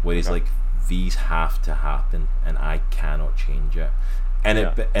 where he's Okay. like, these have to happen, and I cannot change it. And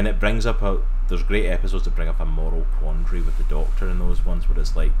it brings up there's great episodes that bring up a moral quandary with the Doctor in those ones, where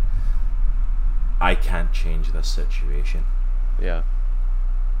it's like, I can't change this situation. Yeah.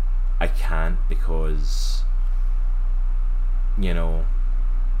 I can't, because, you know,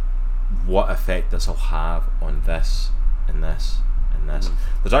 what effect this will have on this and this and this.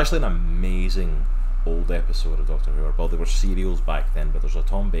 There's actually an amazing old episode of Doctor Who, well, there were serials back then, but there's a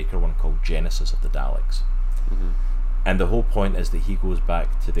Tom Baker one called Genesis of the Daleks. And the whole point is that he goes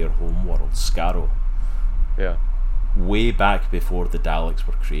back to their home world, Skaro. Yeah. Way back before the Daleks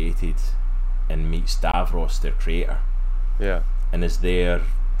were created, and meets Davros, their creator. Yeah. And is there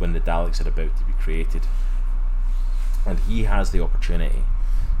when the Daleks are about to be created. And he has the opportunity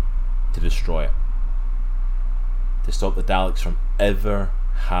to destroy it. To stop the Daleks from ever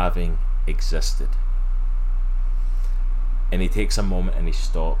having existed. And he takes a moment and he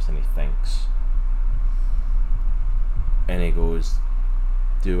stops and he thinks. And he goes,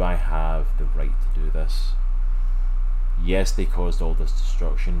 do I have the right to do this? Yes, they caused all this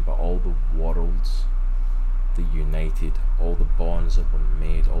destruction, but all the worlds that united, all the bonds that were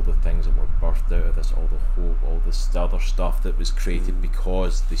made, all the things that were birthed out of this, all the hope, all this other stuff that was created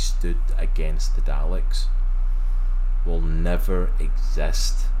because they stood against the Daleks, will never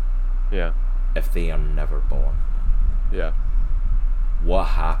exist if they are never born. Yeah. What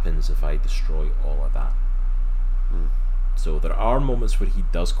happens if I destroy all of that? So there are moments where he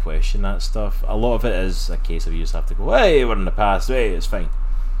does question that stuff. A lot of it is a case of you just have to go, hey, we're in the past, hey, it's fine.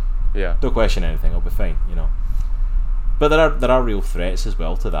 Yeah. Don't question anything, it'll be fine, you know. But there are real threats as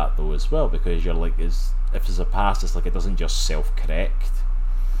well to that though as well, because you're like, if there's a past, it's like it doesn't just self-correct.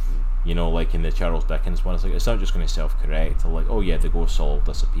 You know, like in the Charles Dickens one, it's like it's not just going to self-correct. Like, oh yeah, the ghosts all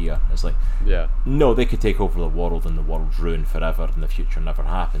disappear. It's like, no, they could take over the world and the world's ruined forever and the future never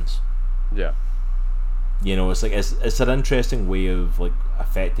happens. Yeah. You know, it's like it's an interesting way of like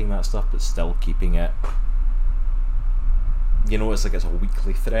affecting that stuff, but still keeping it. You know, it's like it's a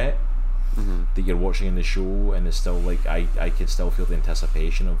weekly threat that you're watching in the show, and it's still like I can still feel the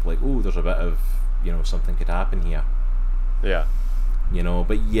anticipation of like, oh, there's a bit of, you know, something could happen here. Yeah. You know,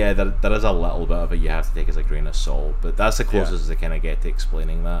 but yeah, there is a little bit of it you have to take as a grain of salt, but that's the closest they kind of get to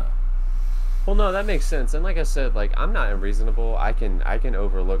explaining that. Well, no, that makes sense, and like I said, like I'm not unreasonable. I can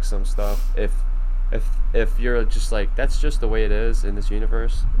overlook some stuff if you're just like, that's just the way it is in this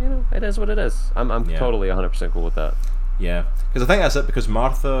universe. You know, it is what it is. I'm totally 100% cool with that. Yeah, because I think that's it. Because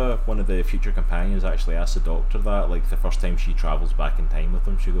Martha, one of the future companions, actually asks the Doctor that, like the first time she travels back in time with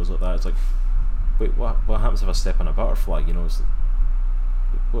him, she goes like that. It's like, wait, what happens if I step on a butterfly? You know, it's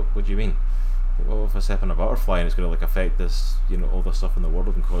like, what do you mean? What if I step on a butterfly and it's going to like affect this, you know, all the stuff in the world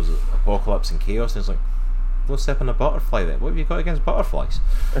and cause apocalypse and chaos? And it's like, don't step on a butterfly then. What have you got against butterflies?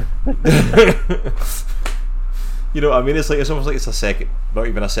 You know what I mean? It's like, it's almost like it's a second, not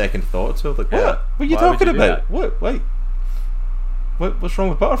even a second thought to it. Like, what? What are you talking about? What? Wait. What's wrong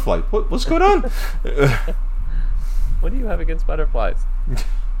with butterfly? What's going on? What do you have against butterflies?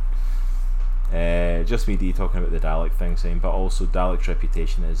 Just me talking about the Dalek thing, saying, but also Dalek's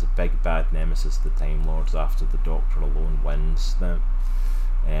reputation is a big bad nemesis of the Time Lords after the Doctor alone wins them.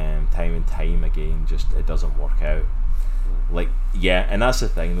 Time and time again, just it doesn't work out. Like, yeah, and that's the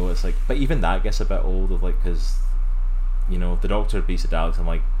thing though, it's like, but even that gets a bit old, of like, because, you know, the Doctor beats the Daleks and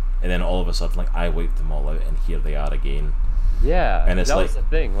like, and then all of a sudden, like, I wiped them all out and here they are again. Yeah, and it's that was the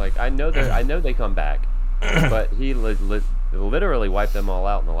thing. Like, I know they come back, but he literally wiped them all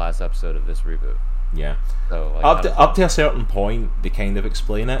out in the last episode of this reboot. Yeah. So like, up to a certain point, they kind of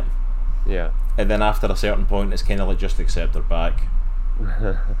explain it. Yeah. And then after a certain point, it's kind of like just accept they're back.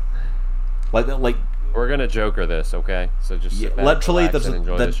 like we're gonna Joker this, okay? So just sit back, literally, there's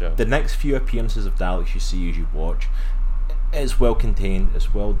the show. The next few appearances of Daleks you see as you watch, it's well contained,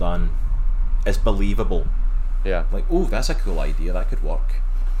 it's well done, it's believable. Yeah. Like, oh, that's a cool idea, that could work.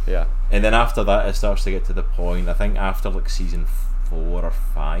 Yeah. And then after that, it starts to get to the point, I think after like season 4 or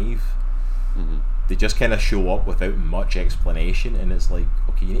 5, they just kind of show up without much explanation, and it's like,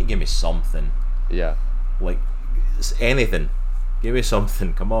 okay, you need to give me something. Yeah. Like, it's anything. Give me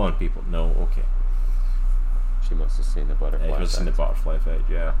something. Come on, people. No, okay. She must have seen the butterfly effect. She must have seen the butterfly effect,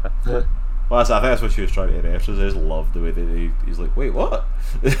 yeah. Well, I think that's what she was trying to reference. I just love the way that he's like, wait, what?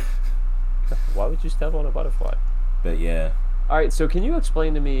 Why would you step on a butterfly? But yeah. Alright, so can you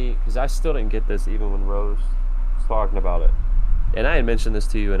explain to me, because I still didn't get this even when Rose was talking about it. And I had mentioned this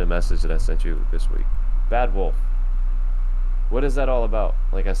to you in a message that I sent you this week. Bad Wolf. What is that all about?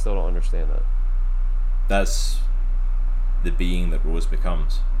 Like, I still don't understand that. That's the being that Rose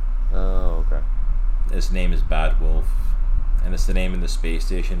becomes. Oh, okay. His name is Bad Wolf. And it's the name in the space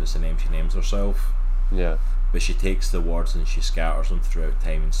station, it's the name she names herself. Yeah. But she takes the words and she scatters them throughout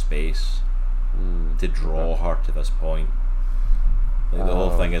time and space to draw her to this point. Like the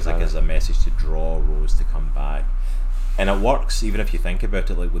whole thing is like as a message to draw Rose to come back, and it works even if you think about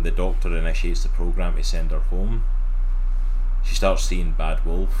it. Like when the Doctor initiates the program to send her home, she starts seeing Bad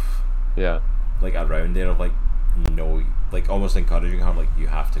Wolf. Yeah. Like around there, of like no, like almost encouraging her, like you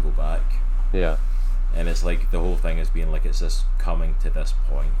have to go back. Yeah. And it's like the whole thing is being like it's this coming to this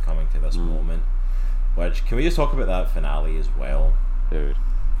point, coming to this moment. Which can we just talk about that finale as well? Dude,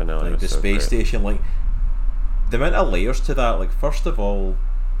 finale. Like the so space great. station, like the amount of layers to that. Like first of all,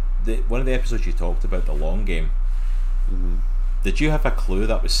 one of the episodes you talked about, the long game. Did you have a clue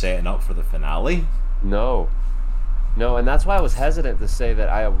that was setting up for the finale? No, and that's why I was hesitant to say that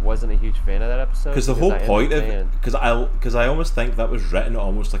I wasn't a huge fan of that episode. Because the whole point of it, because I almost think that was written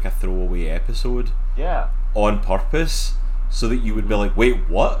almost like a throwaway episode. Yeah. On purpose, so that you would be like, wait,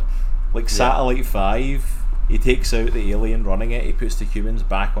 what? Like Satellite 5, he takes out the alien running it, he puts the humans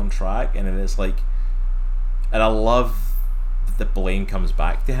back on track, and then it's like, and I love that the blame comes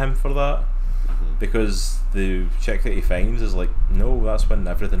back to him for that, because the chick that he finds is like, no, that's when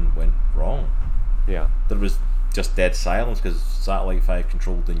everything went wrong. Yeah. There was just dead silence because Satellite 5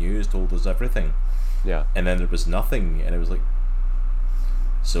 controlled the news, told us everything. Yeah. And then there was nothing, and it was like,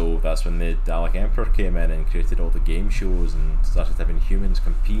 so that's when the Dalek Emperor came in and created all the game shows and started having humans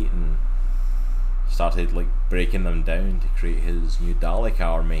compete and started like breaking them down to create his new Dalek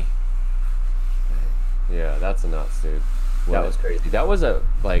army. Yeah, that's nuts, dude. Well, that was crazy. That was I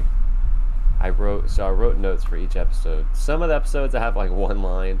wrote notes for each episode. Some of the episodes I have like one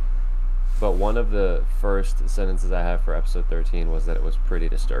line, but one of the first sentences I have for episode 13 was that it was pretty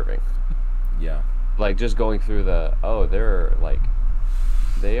disturbing. Yeah. Like just going through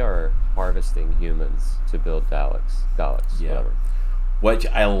they are harvesting humans to build Daleks, whatever. Which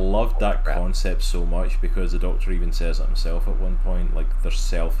I loved that concept so much because the Doctor even says it himself at one point, like they're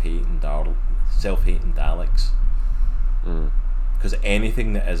self-hating Daleks. Because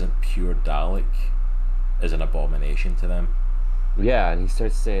anything that isn't pure Dalek is an abomination to them. Yeah, and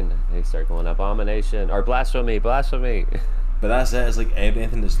they start going abomination or blasphemy. But that's it. It's like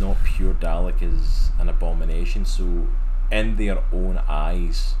anything that's not pure Dalek is an abomination. So in their own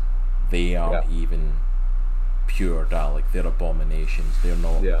eyes, they aren't even pure Dalek. They're abominations. They're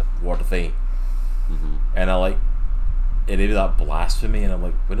not worthy. And I like it. Maybe that blasphemy. And I'm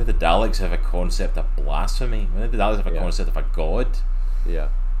like, when did the Daleks have a concept of blasphemy? When did the Daleks have a concept of a god? Yeah.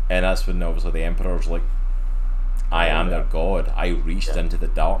 And that's when obviously the Emperor's like, I am their god. I reached into the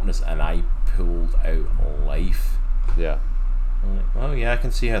darkness and I pulled out life. Yeah. I'm like, oh yeah, I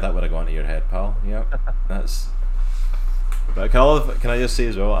can see how that would have gone to your head, pal. Yep. That's. But can I just say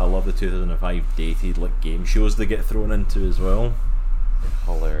as well, I love the 2005 dated like game shows they get thrown into as well.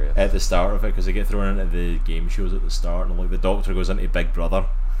 Hilarious. At the start of it, because they get thrown into the game shows at the start, and like the Doctor goes into Big Brother,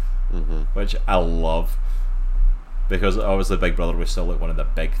 which I love. Because obviously Big Brother was still like one of the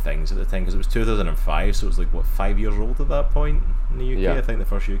big things at the time, because it was 2005, so it was like what 5 years old at that point in the UK. Yeah. I think the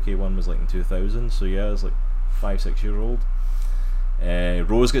first UK one was like in 2000, so yeah, it's like 5-6 years old.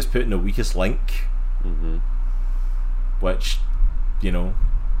 Rose gets put in the weakest link, which, you know,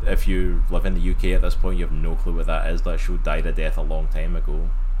 if you live in the UK at this point, you have no clue what that is. That show died a death a long time ago.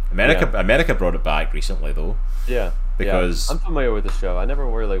 America brought it back recently though. Yeah. Because I'm familiar with the show. I never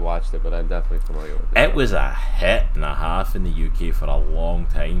really watched it, but I'm definitely familiar with it. It was a hit and a half in the UK for a long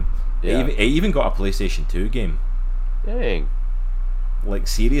time. Yeah. It even got a PlayStation 2 game. Dang. Like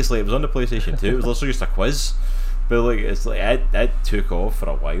seriously, it was on the PlayStation 2. It was literally just a quiz. But like it's like it took off for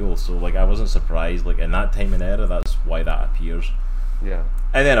a while, so like I wasn't surprised. Like in that time and era, that's why that appears. Yeah.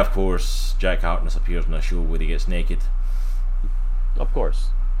 And then of course Jack Harkness appears in a show where he gets naked. Of course.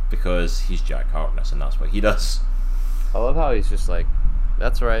 Because he's Jack Harkness and that's what he does. I love how he's just like,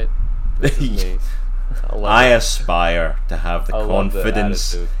 that's right. This is me. I aspire to have the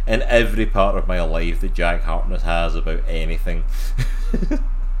confidence in every part of my life that Jack Harkness has about anything.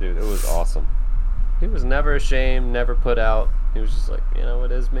 Dude, it was awesome. He was never ashamed, never put out. He was just like, you know,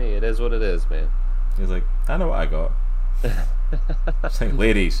 it is me. It is what it is, man. He's like, I know what I got. It's like,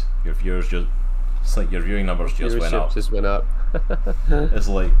 ladies, your viewing numbers just went up. Just went up. It's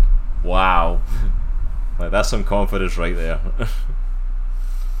like, wow. Like that's some confidence right there.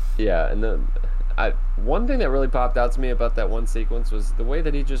 Yeah, and one thing that really popped out to me about that one sequence was the way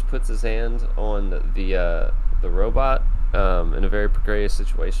that he just puts his hand on the robot in a very precarious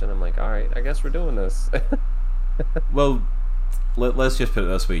situation. I'm like, all right, I guess we're doing this. Well, let's just put it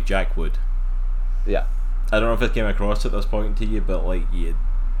this way: Jack would. Yeah. I don't know if it came across at this point to you, but like,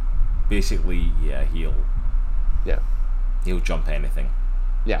 basically, he'll jump anything.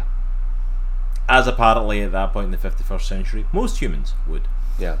 Yeah. As apparently at that point in the 51st century, most humans would.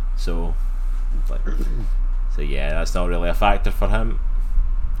 Yeah. So, like, So yeah, that's not really a factor for him.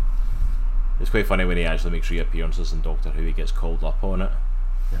 It's quite funny when he actually makes reappearances in Doctor Who. He gets called up on it.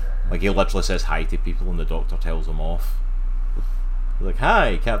 Like, he literally says hi to people and the Doctor tells him off. He's like,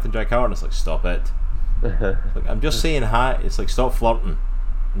 "Hi, Captain Jack Harkness." It's like, "Stop it." Like, "I'm just saying hi." It's like, "Stop flirting.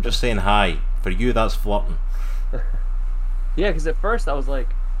 I'm just saying hi. For you, that's flirting." Yeah, because at first I was like,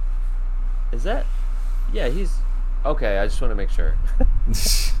 "Is that? Yeah, he's okay." I just want to make sure.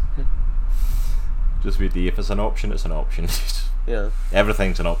 Just with if it's an option, it's an option. Yeah.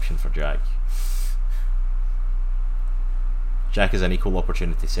 Everything's an option for Jack. Jack is an equal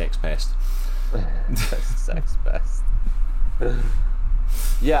opportunity sex pest. Sex pest.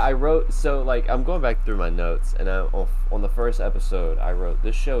 Yeah, I wrote, so like I'm going back through my notes, and on the first episode I wrote,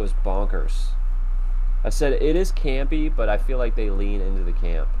 "This show is bonkers." I said it is campy, but I feel like they lean into the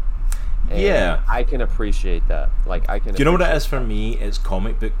camp. And yeah, I can appreciate that. Like, I can. Do you know what it is for me? It's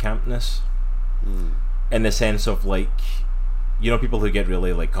comic book campness. In the sense of, like, you know, people who get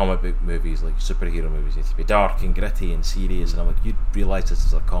really, like, comic book movies, like superhero movies, need to be dark and gritty and serious, and I'm like, you realise this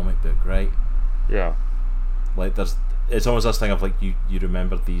is a comic book, right? Yeah. Like, it's almost this thing of, like, you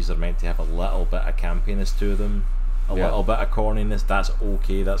remember these are meant to have a little bit of campiness to them, a little bit of corniness. That's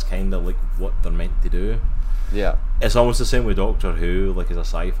okay. That's kind of like what they're meant to do. Yeah. It's almost the same with Doctor Who, like, as a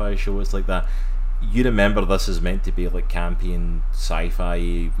sci-fi show. It's like that. You remember this is meant to be like campy and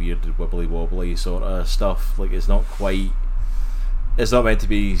sci-fi, weird wibbly wobbly sort of stuff. Like, it's not meant to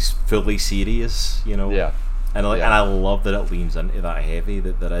be fully serious, you know. Yeah. And and I love that it leans into that heavy.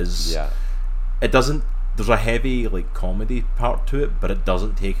 That there is. Yeah. It doesn't. There's a heavy, like, comedy part to it, but it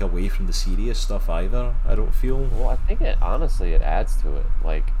doesn't take away from the serious stuff either. I don't feel. Well, I think it adds to it.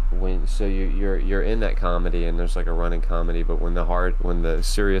 Like, when you're in that comedy and there's like a running comedy, but when the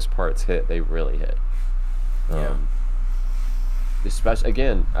serious parts hit, they really hit. Yeah. Especially,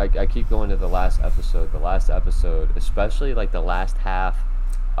 again, I keep going to the last episode. The last episode, especially like the last half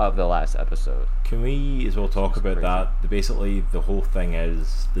of the last episode. Can we as well talk about crazy. that? Basically, the whole thing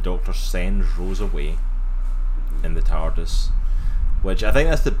is the Doctor sends Rose away in the TARDIS, which I think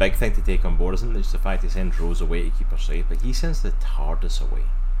that's the big thing to take on board, isn't it? Just the fact he sends Rose away to keep her safe, but he sends the TARDIS away.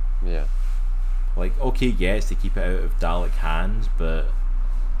 Yeah. Like, okay, yes, to keep it out of Dalek hands, but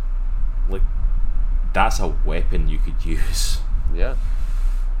like, that's a weapon you could use. Yeah.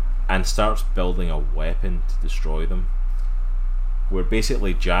 And starts building a weapon to destroy them. Where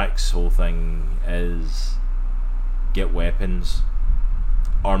basically Jack's whole thing is get weapons,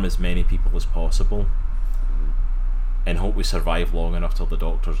 arm as many people as possible, and hope we survive long enough till the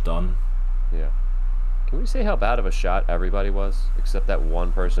Doctor's done. Yeah. Can we say how bad of a shot everybody was, except that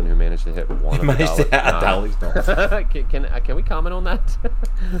one person who managed to hit one of the Managed to hit a Daleks? Dalek's Can we comment on that?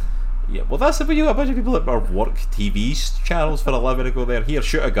 Yeah, well, that's when you got a bunch of people that work TV channels for a living to go there. Here,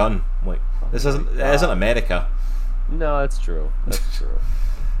 shoot a gun. Like, it isn't America. No, that's true. That's true.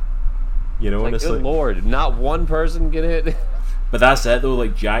 You know, Like, good lord, not one person get hit. But that's it though.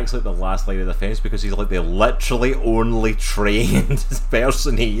 Like, Jack's like the last line of defense because he's like the literally only trained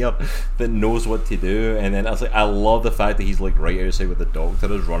person here that knows what to do. And then I love the fact that he's like right outside with the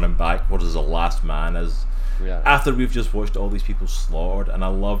Doctor is running backwards as the last man is. Yeah. After we've just watched all these people slaughtered, and I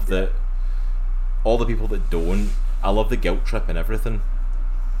love that all the people that don't. I love the guilt trip and everything.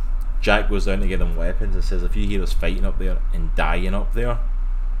 Jack goes down to get them weapons and says, "If you hear us fighting up there and dying up there,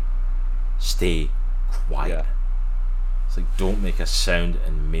 stay quiet." Yeah. It's like, don't make a sound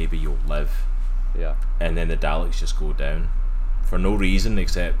and maybe you'll live. Yeah. And then the Daleks just go down for no reason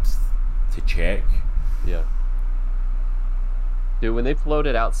except to check. Yeah. Dude, when they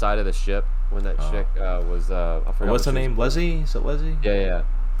floated outside of the ship, when that chick was I forgot What's her what she name? was. Lizzie? Is it Lizzie? Yeah.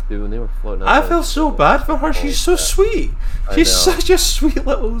 Dude, when they were floating I outside feel the so ship, bad for her. She's so sweet. I She's know. such a sweet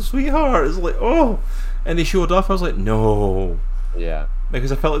little sweetheart. It's like, oh. And they showed off. I was like, no. Yeah.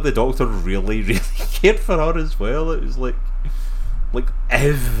 Because I felt like the Doctor really, really cared for her as well. It was like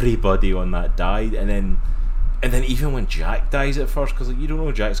everybody on that died, and then even when Jack dies at first, because like, you don't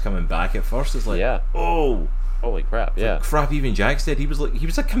know Jack's coming back at first. It's like, Yeah. oh, Holy crap, yeah. like, crap. Even Jack's dead. He was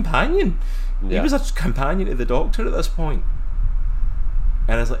a companion. He Yeah. was a companion to the Doctor at this point.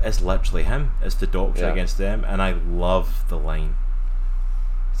 And it's like, it's literally him. It's the Doctor Yeah. against them, and I love the line.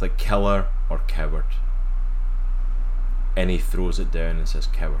 It's like killer or coward. And he throws it down and says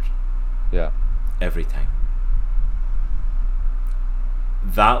coward. Yeah. Every time.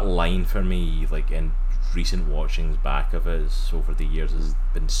 That line for me, like in recent watchings back of us over the years, has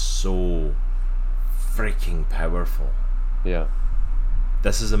been so freaking powerful. Yeah.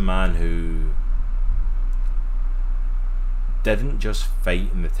 This is a man who didn't just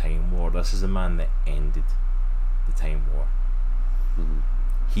fight in the Time War. This is a man that ended the Time War. Mhm.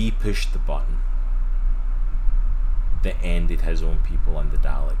 He pushed the button. that ended his own people and the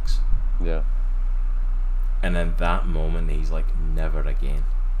Daleks. Yeah. And in that moment, he's like, never again.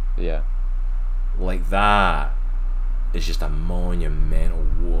 Yeah. Like, that is just a monumental,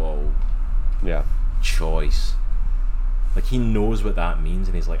 whoa, Yeah. choice. Like, he knows what that means,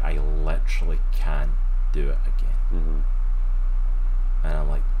 and he's like, I literally can't do it again. Mm-hmm. And I'm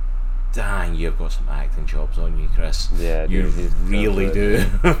like, dang, you've got some acting chops on you, Chris. Yeah, you dude, he's so really do.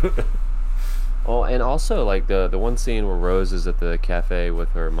 Oh, and also like the one scene where Rose is at the cafe with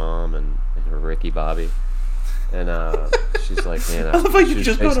her mom and her Ricky Bobby, and she's like, man, I love how you she's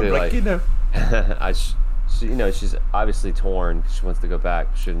just got a basically Ricky now. she, she's obviously torn. She wants to go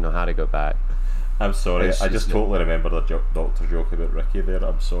back. She didn't know how to go back. I'm sorry, And I just she's- totally remember the doctor joke about Ricky there.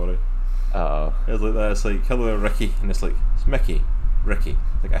 I'm sorry. Oh, It's like that. It's like, hello, Ricky, and it's like, it's Mickey, Ricky.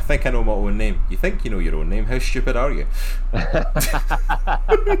 Like, I think I know my own name. You think you know your own name? How stupid are you?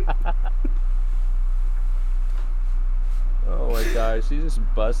 oh my gosh, he just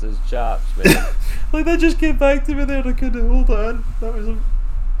busts his chops, man. Like, that just came back to me there, and I couldn't hold it in. That was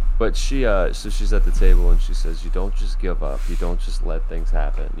But she, so she's at the table and she says, "You don't just give up. You don't just let things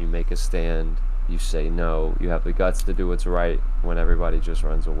happen. You make a stand. You say no. You have the guts to do what's right when everybody just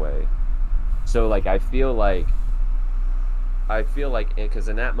runs away." So, like, I feel like, because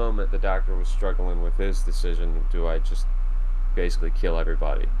in that moment the doctor was struggling with his decision: do I just basically kill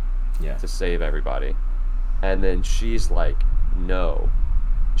everybody yeah. to save everybody? And then she's like, no.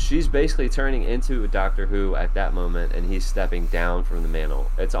 She's basically turning into a Doctor Who at that moment, and he's stepping down from the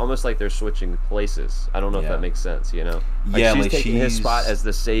mantle. It's almost like they're switching places. I don't know if Yeah. that makes sense, you know? Yeah, she's like, taking his spot as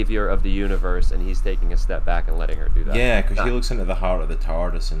the savior of the universe, and he's taking a step back and letting her do that. Yeah, because he Not- looks into the heart of the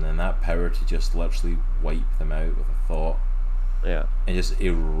TARDIS, and then that power to just literally wipe them out with a thought Yeah. and just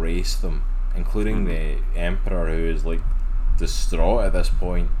erase them, including the Emperor, who is like distraught at this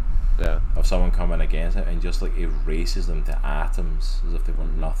point Yeah. of someone coming against it, and just like erases them to atoms as if they were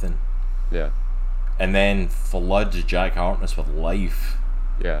nothing, Yeah. and then floods Jack Harkness with life.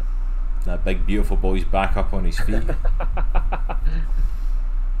 Yeah. That big beautiful boy's back up on his feet.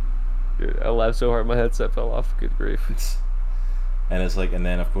 Dude, I laughed so hard my headset fell off. Good grief. And it's like, and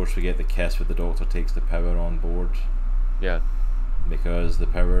then of course we get the kiss where the Doctor takes the power on board, Yeah. because the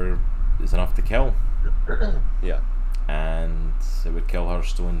power is enough to kill, Yeah. and it would kill her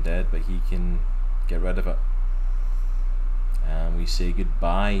stone dead, but he can get rid of it. And we say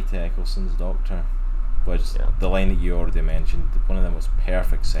goodbye to Eccleston's Doctor, which Yeah. the line that you already mentioned, one of the most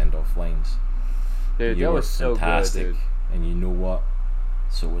perfect send-off lines. Dude, You that were was so fantastic, good, dude. and you know what?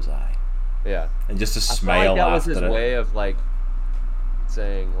 So was I. Yeah. And just to I felt smile like that was after his it. way of like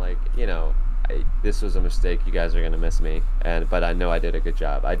saying like, you know, this was a mistake. You guys are gonna miss me, but I know I did a good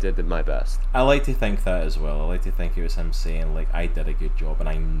job. I did my best. I like to think that as well. I like to think it was him saying like, I did a good job, and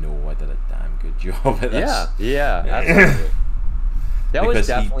I know I did a damn good job at this. Yeah, absolutely. That was Because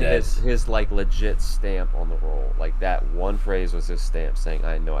he definitely did. his like legit stamp on the role. Like that one phrase was his stamp saying,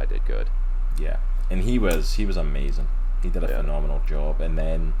 "I know I did good." Yeah, and he was amazing. He did a Yeah. phenomenal job, and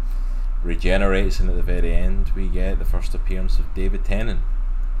then regenerates, and at the very end we get the first appearance of David Tennant.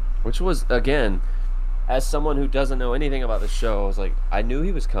 Which was, again, as someone who doesn't know anything about the show, I was like, I knew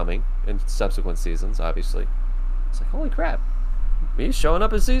he was coming in subsequent seasons, obviously. It's like, holy crap. He's showing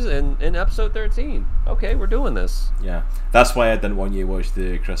up in episode 13. Okay, we're doing this. Yeah, that's why I didn't want you to watch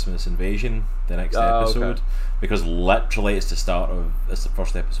the Christmas Invasion, the next Oh, okay. episode, because literally it's the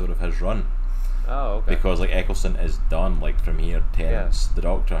first episode of his run. Oh, okay. Because like Eccleston is done, like from here Tennant's the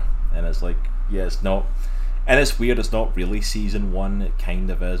Doctor, and it's like, yeah, it's not, and it's weird, it's not really season 1, it kind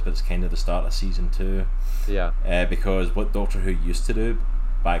of is, but it's kind of the start of season 2. Yeah. Because what Doctor Who used to do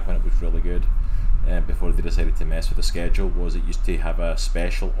back when it was really good, before they decided to mess with the schedule, was it used to have a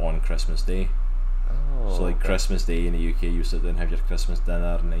special on Christmas Day. Oh, So like okay. Christmas Day in the UK, you sit down and have your Christmas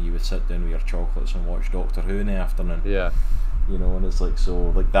dinner, and then you would sit down with your chocolates and watch Doctor Who in the afternoon. Yeah. You know, and it's like, so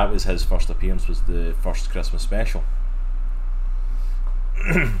like that was his first appearance, was the first Christmas special.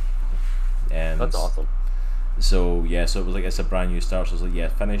 And That's awesome. so yeah, so it was like, it's a brand new start. So I was like, yeah,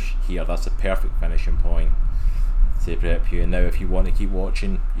 finish here. That's a perfect finishing point to prep you. And now, if you want to keep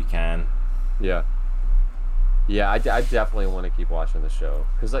watching, you can. Yeah. Yeah, I definitely want to keep watching the show.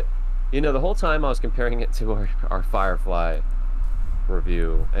 Because, like, you know, the whole time I was comparing it to our Firefly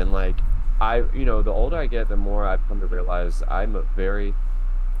review. And, like, the older I get, the more I've come to realize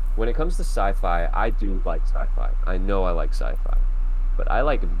when it comes to sci-fi, I do like sci-fi. I know I like sci-fi. But I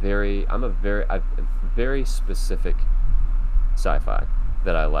like I'm a very specific sci-fi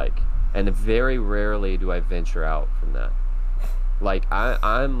that I like. And very rarely do I venture out from that. Like,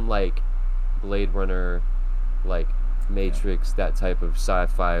 I'm like Blade Runner, like Matrix, that type of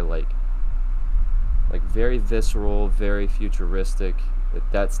sci-fi, like like very visceral, very futuristic.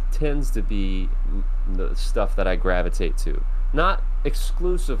 That tends to be the stuff that I gravitate to. Not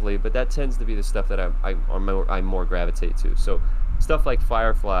exclusively, but that tends to be the stuff that I more gravitate to. So stuff like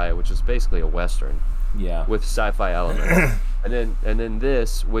Firefly, which is basically a Western Yeah. with sci-fi elements. and then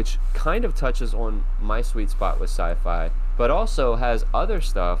this, which kind of touches on my sweet spot with sci-fi, but also has other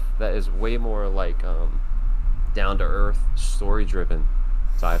stuff that is way more like down-to-earth, story-driven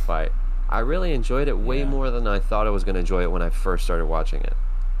sci-fi. I really enjoyed it way more than I thought I was going to enjoy it when I first started watching it.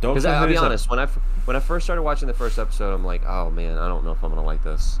 Because I'll be honest, when I first started watching the first episode, I'm like, oh man, I don't know if I'm going to like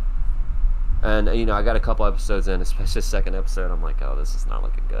this. And I got a couple episodes in, especially the second episode, I'm like, oh, this is not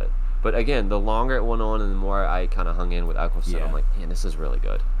looking good. But again, the longer it went on and the more I kind of hung in with Eccleston, I'm like, man, this is really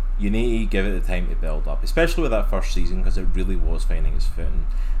good. You need to give it the time to build up, especially with that first season, because it really was finding its footing.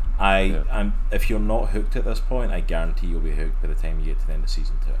 If you're not hooked at this point, I guarantee you'll be hooked by the time you get to the end of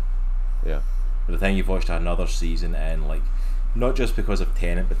season 2. Yeah. By the time you've watched another season, and like, not just because of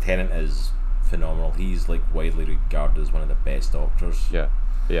Tennant, but Tennant is phenomenal. He's like widely regarded as one of the best Doctors. Yeah.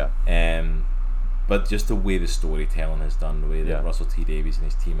 But just the way the storytelling is done, the way that Russell T Davies and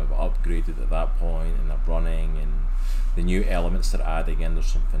his team have upgraded at that point, and they're running, and the new elements they're adding in, there's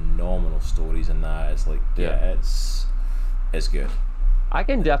some phenomenal stories in that. It's like, it's good. I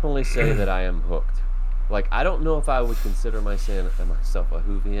can definitely say that I am hooked. Like, I don't know if I would consider myself a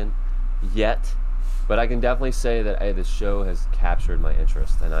Whovian yet, but I can definitely say that the show has captured my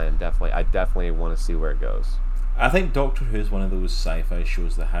interest, and I definitely want to see where it goes. I think Doctor Who is one of those sci-fi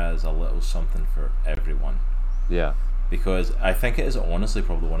shows that has a little something for everyone. Yeah. Because I think it is honestly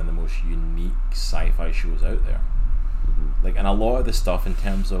probably one of the most unique sci-fi shows out there. Mm-hmm. Like, and a lot of the stuff in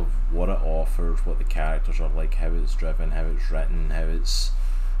terms of what it offers, what the characters are like, how it's driven, how it's written, how it's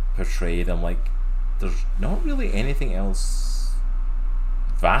portrayed, I'm like, there's not really anything else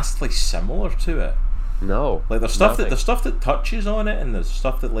vastly similar to it. No. Like, there's stuff that touches on it, and there's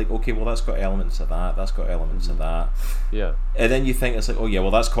stuff that, like, okay, well, that's got elements of that, that's got elements of that. Yeah. And then you think it's like, oh yeah,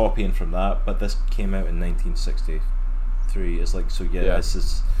 well, that's copying from that, but this came out in 1963. It's like, so this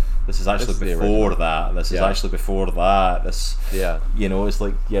is actually before that. This is actually before that. This, it's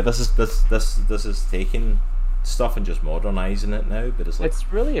like, this is taking stuff and just modernizing it now. But it's like,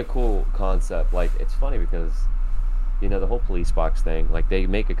 it's really a cool concept. Like, it's funny because, the whole police box thing. Like, they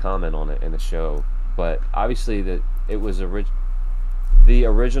make a comment on it in the show, but obviously that it was the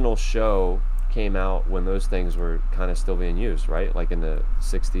original show came out when those things were kind of still being used, right? Like in the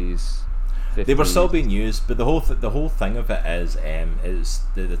 60s. 50s. They were still being used, but the whole thing of it is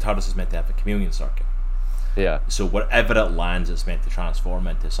the TARDIS is meant to have a chameleon circuit. Yeah. So wherever it lands, it's meant to transform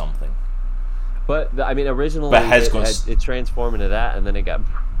into something. But originally it transformed into that, and then it got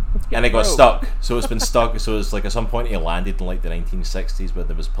stuck. So it's been stuck. So it's like at some point it landed in like the 1960s, where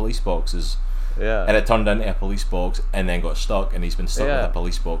there was police boxes. Yeah. And it turned into a police box, and then got stuck, and he's been stuck with a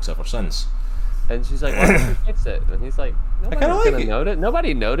police box ever since. And she's like, "Why don't you fix it?" And he's like, "Nobody's gonna notice.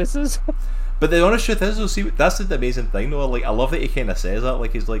 Nobody notices." But the honest truth is, though, see, that's the amazing thing, though. Like, I love that he kind of says that.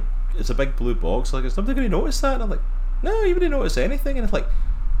 Like, he's like, "It's a big blue box. Like, is somebody going to notice that?" And I'm like, "No, you wouldn't notice anything." And it's like,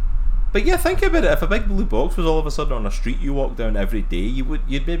 but yeah, think about it. If a big blue box was all of a sudden on a street you walk down every day,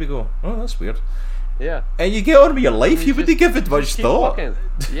 you'd maybe go, "Oh, that's weird." Yeah. And you get on with your life, you wouldn't give it much thought. Walking.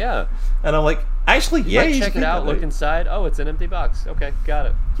 Yeah. And I'm like, actually, you might check it out, look inside. Oh, it's an empty box. Okay, got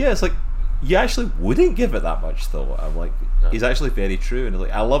it. Yeah, it's like, you actually wouldn't give it that much thought. I'm like, he's actually very true, and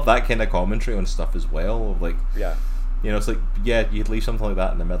like, I love that kind of commentary on stuff as well. Of like, it's like, you'd leave something like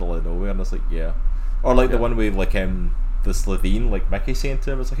that in the middle of nowhere, and it's like, or like the one with like the Slovene, like Mickey saying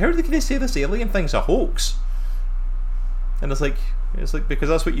to him, it's like, how can they say this alien thing's a hoax? And it's like because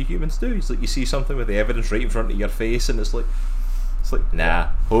that's what you humans do. It's like, you see something with the evidence right in front of your face, and it's like nah,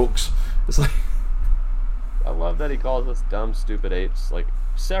 hoax. It's like, I love that he calls us dumb, stupid apes like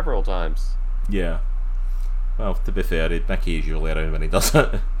several times. Yeah. Well, to be fair, Mickey is usually around when he does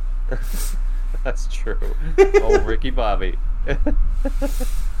it. That's true. Oh, Ricky Bobby.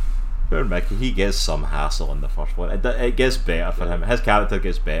 Poor Mickey, he gets some hassle in the first one. It gets better for him. His character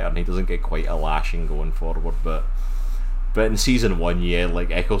gets better, and he doesn't get quite a lashing going forward. But in season 1,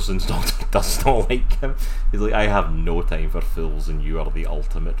 like, Eccleston's doctor does not like him. He's like, I have no time for fools, and you are the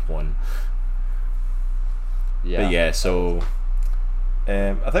ultimate one. Yeah. But yeah, so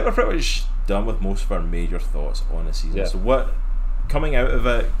I think we're pretty much done with most of our major thoughts on the season. So what coming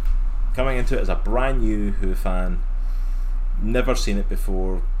into it as a brand new Who fan, never seen it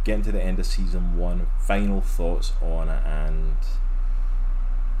before, getting to the end of season 1, final thoughts on it, and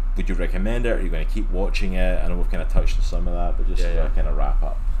would you recommend it? Are you going to keep watching it? I know we've kind of touched on some of that, but just to kind of wrap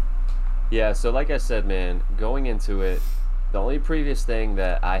up. Yeah, so like I said, man, going into it, the only previous thing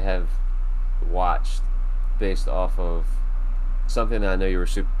that I have watched based off of something that I know you were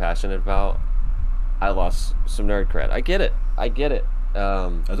super passionate about, I lost some nerd cred. I get it.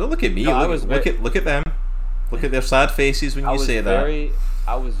 Don't look at me. No, Look at them. Look at their sad faces when you say that.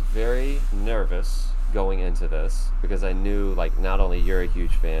 I was very nervous going into this because I knew, like, not only you're a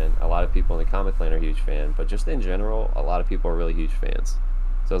huge fan, a lot of people in the comic lane are a huge fan, but just in general, a lot of people are really huge fans.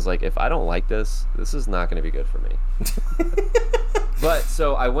 So I was like, if I don't like this is not going to be good for me. But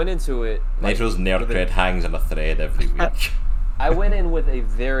so I went into it. Like, Nitro's nerd cred hangs on a thread every week. I went in with a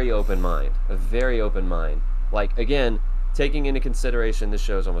very open mind. Like, again, taking into consideration this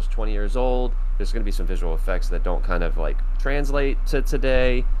show is almost 20 years old. There's going to be some visual effects that don't kind of like translate to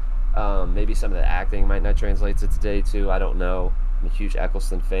today. Maybe some of the acting might not translate to today too. I don't know. I'm a huge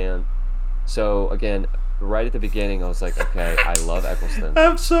Eccleston fan. So again, right at the beginning, I was like, okay, I love Eccleston.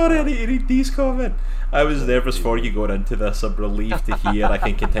 I'm sorry, I need to read these comment. I was nervous for you going into this. I'm relieved to hear I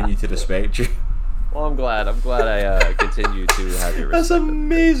can continue to respect you. Well, I'm glad I continue to have your respect. That's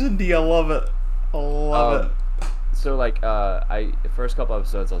amazing, D. I love it. I love it. So like, the first couple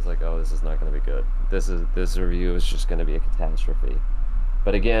episodes, I was like, oh, this is not going to be good. This review is just going to be a catastrophe.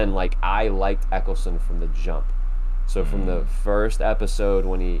 But again, like, I liked Eccleston from the jump. So from the first episode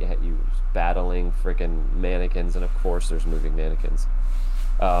when he was battling freaking mannequins, and of course there's moving mannequins.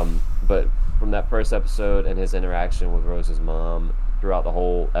 But from that first episode and his interaction with Rose's mom throughout the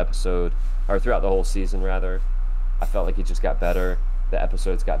whole episode, or throughout the whole season rather, I felt like he just got better. The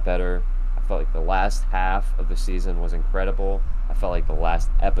episodes got better. I felt like the last half of the season was incredible. I felt like the last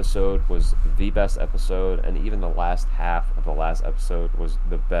episode was the best episode, and even the last half of the last episode was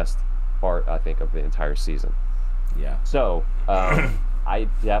the best part, I think, of the entire season. Yeah. So, I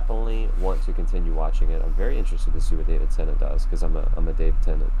definitely want to continue watching it. I'm very interested to see what David Tennant does, because I'm a David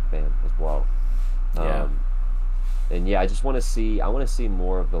Tennant fan as well. Yeah. And yeah, I want to see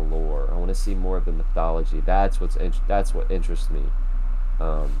more of the lore. I want to see more of the mythology. That's what interests me.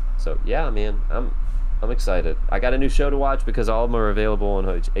 So yeah, man, I'm excited. I got a new show to watch because all of them are available on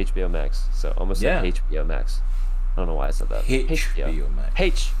HBO Max. So almost said HBO Max. I don't know why I said that. HBO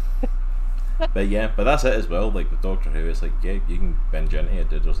Max. But that's it as well. Like with Doctor Who, it's like, yeah, you can binge into it.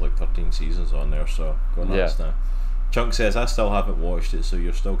 There's like 13 seasons on there, so go nuts now. Chunk says, I still haven't watched it, so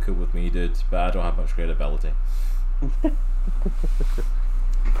you're still cool with me, dude, but I don't have much credibility.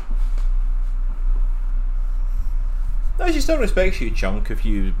 No, she still respects you, Chunk. If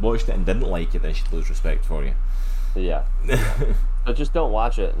you watched it and didn't like it, then she'd lose respect for you. Yeah. But just don't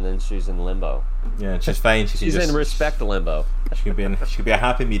watch it, and then she's in limbo. Yeah, she's fine. She's in respect limbo. She can be a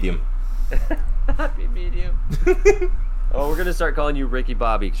happy medium. Happy medium. Oh, we're gonna start calling you Ricky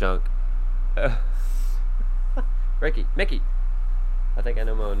Bobby, Chunk. Mickey. I think I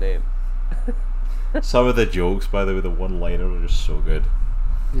know my own name. Some of the jokes, by the way, the one-liner were just so good.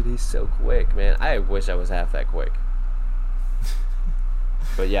 Dude, he's so quick, man. I wish I was half that quick.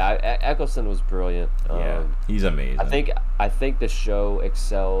 But yeah, Eccleston was brilliant. Yeah, he's amazing. I think the show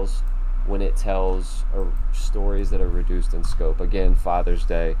excels when it tells stories that are reduced in scope. Again, Father's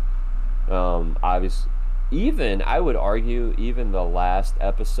Day. Obviously, even I would argue, even the last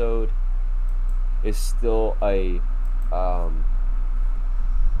episode is still a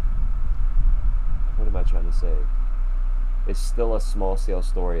what am I trying to say? It's still a small scale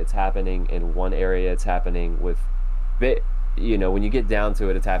story. It's happening in one area. It's happening with when you get down to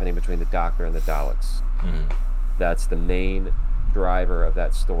it, it's happening between the Doctor and the Daleks. That's the main driver of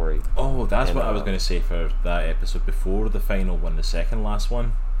that story. Oh, that's what I was going to say for that episode before the final one, the second last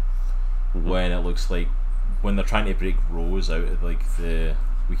one, when it looks like when they're trying to break Rose out of like the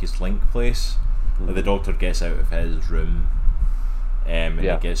weakest link place, like the Doctor gets out of his room, and he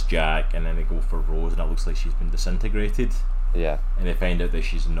gets Jack, and then they go for Rose, and it looks like she's been disintegrated. Yeah. And they find out that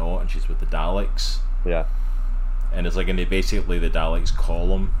she's not, and she's with the Daleks. Yeah. And it's like, and basically the Daleks call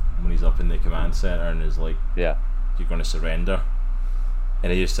him when he's up in the command center, and is like, "Yeah, you're going to surrender,"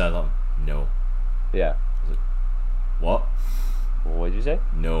 and he just says, "No." Yeah. I was like, what? What did you say?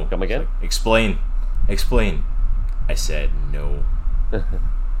 No. Come again? Like, explain. I said no.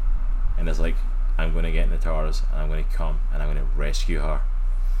 And it's like, I'm going to get in the TARDIS, and I'm going to come, and I'm going to rescue her.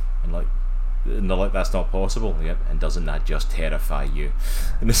 And they're like, that's not possible. Yep. And doesn't that just terrify you?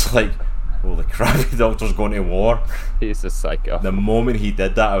 And it's like, holy crap, the Doctor's going to war. He's a psycho. The moment he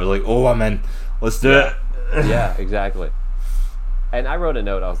did that, I was like, oh, I'm in. Let's do it. Yeah, exactly. And I wrote a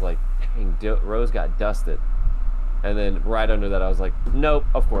note. I was like, dang, Rose got dusted. And then right under that, I was like, nope,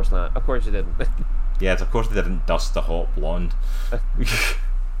 of course not. Of course you didn't. Yeah, of course they didn't dust the hot blonde.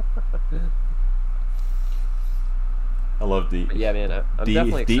 I love D. Yeah, man, I'm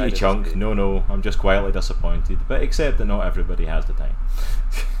definitely excited. Chunk, no, I'm just quietly disappointed. But except that not everybody has the time.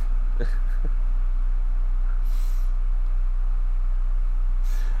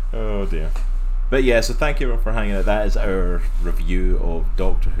 dear. But yeah, so thank you everyone for hanging out. That is our review of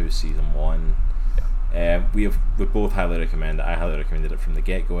Doctor Who season 1. We both highly recommend it. I highly recommended it from the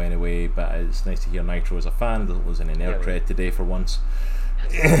get go anyway. But it's nice to hear Nitro is a fan. Doesn't lose any nerd cred today for once.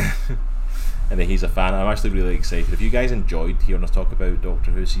 And that he's a fan. I'm actually really excited. If you guys enjoyed hearing us talk about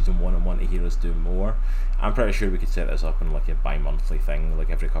Doctor Who season 1 and want to hear us do more, I'm pretty sure we could set this up in like a bi-monthly thing. Like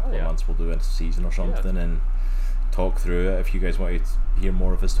every couple of months we'll do a season or something and talk through it. If you guys want to hear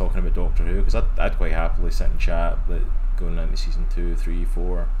more of us talking about Doctor Who, because I'd quite happily sit and chat going into season 2, 3,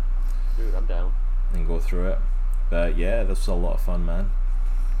 4. Dude, I'm down. And go through it. But yeah, this was a lot of fun, man.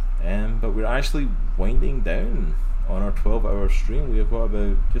 But we're actually winding down on our 12-hour stream. We've got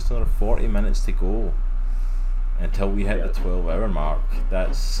about just another 40 minutes to go until we hit the 12-hour mark.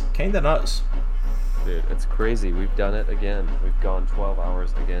 That's kind of nuts. Dude, it's crazy. We've done it again. We've gone 12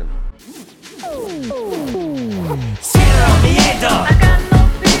 hours again. Cierra mi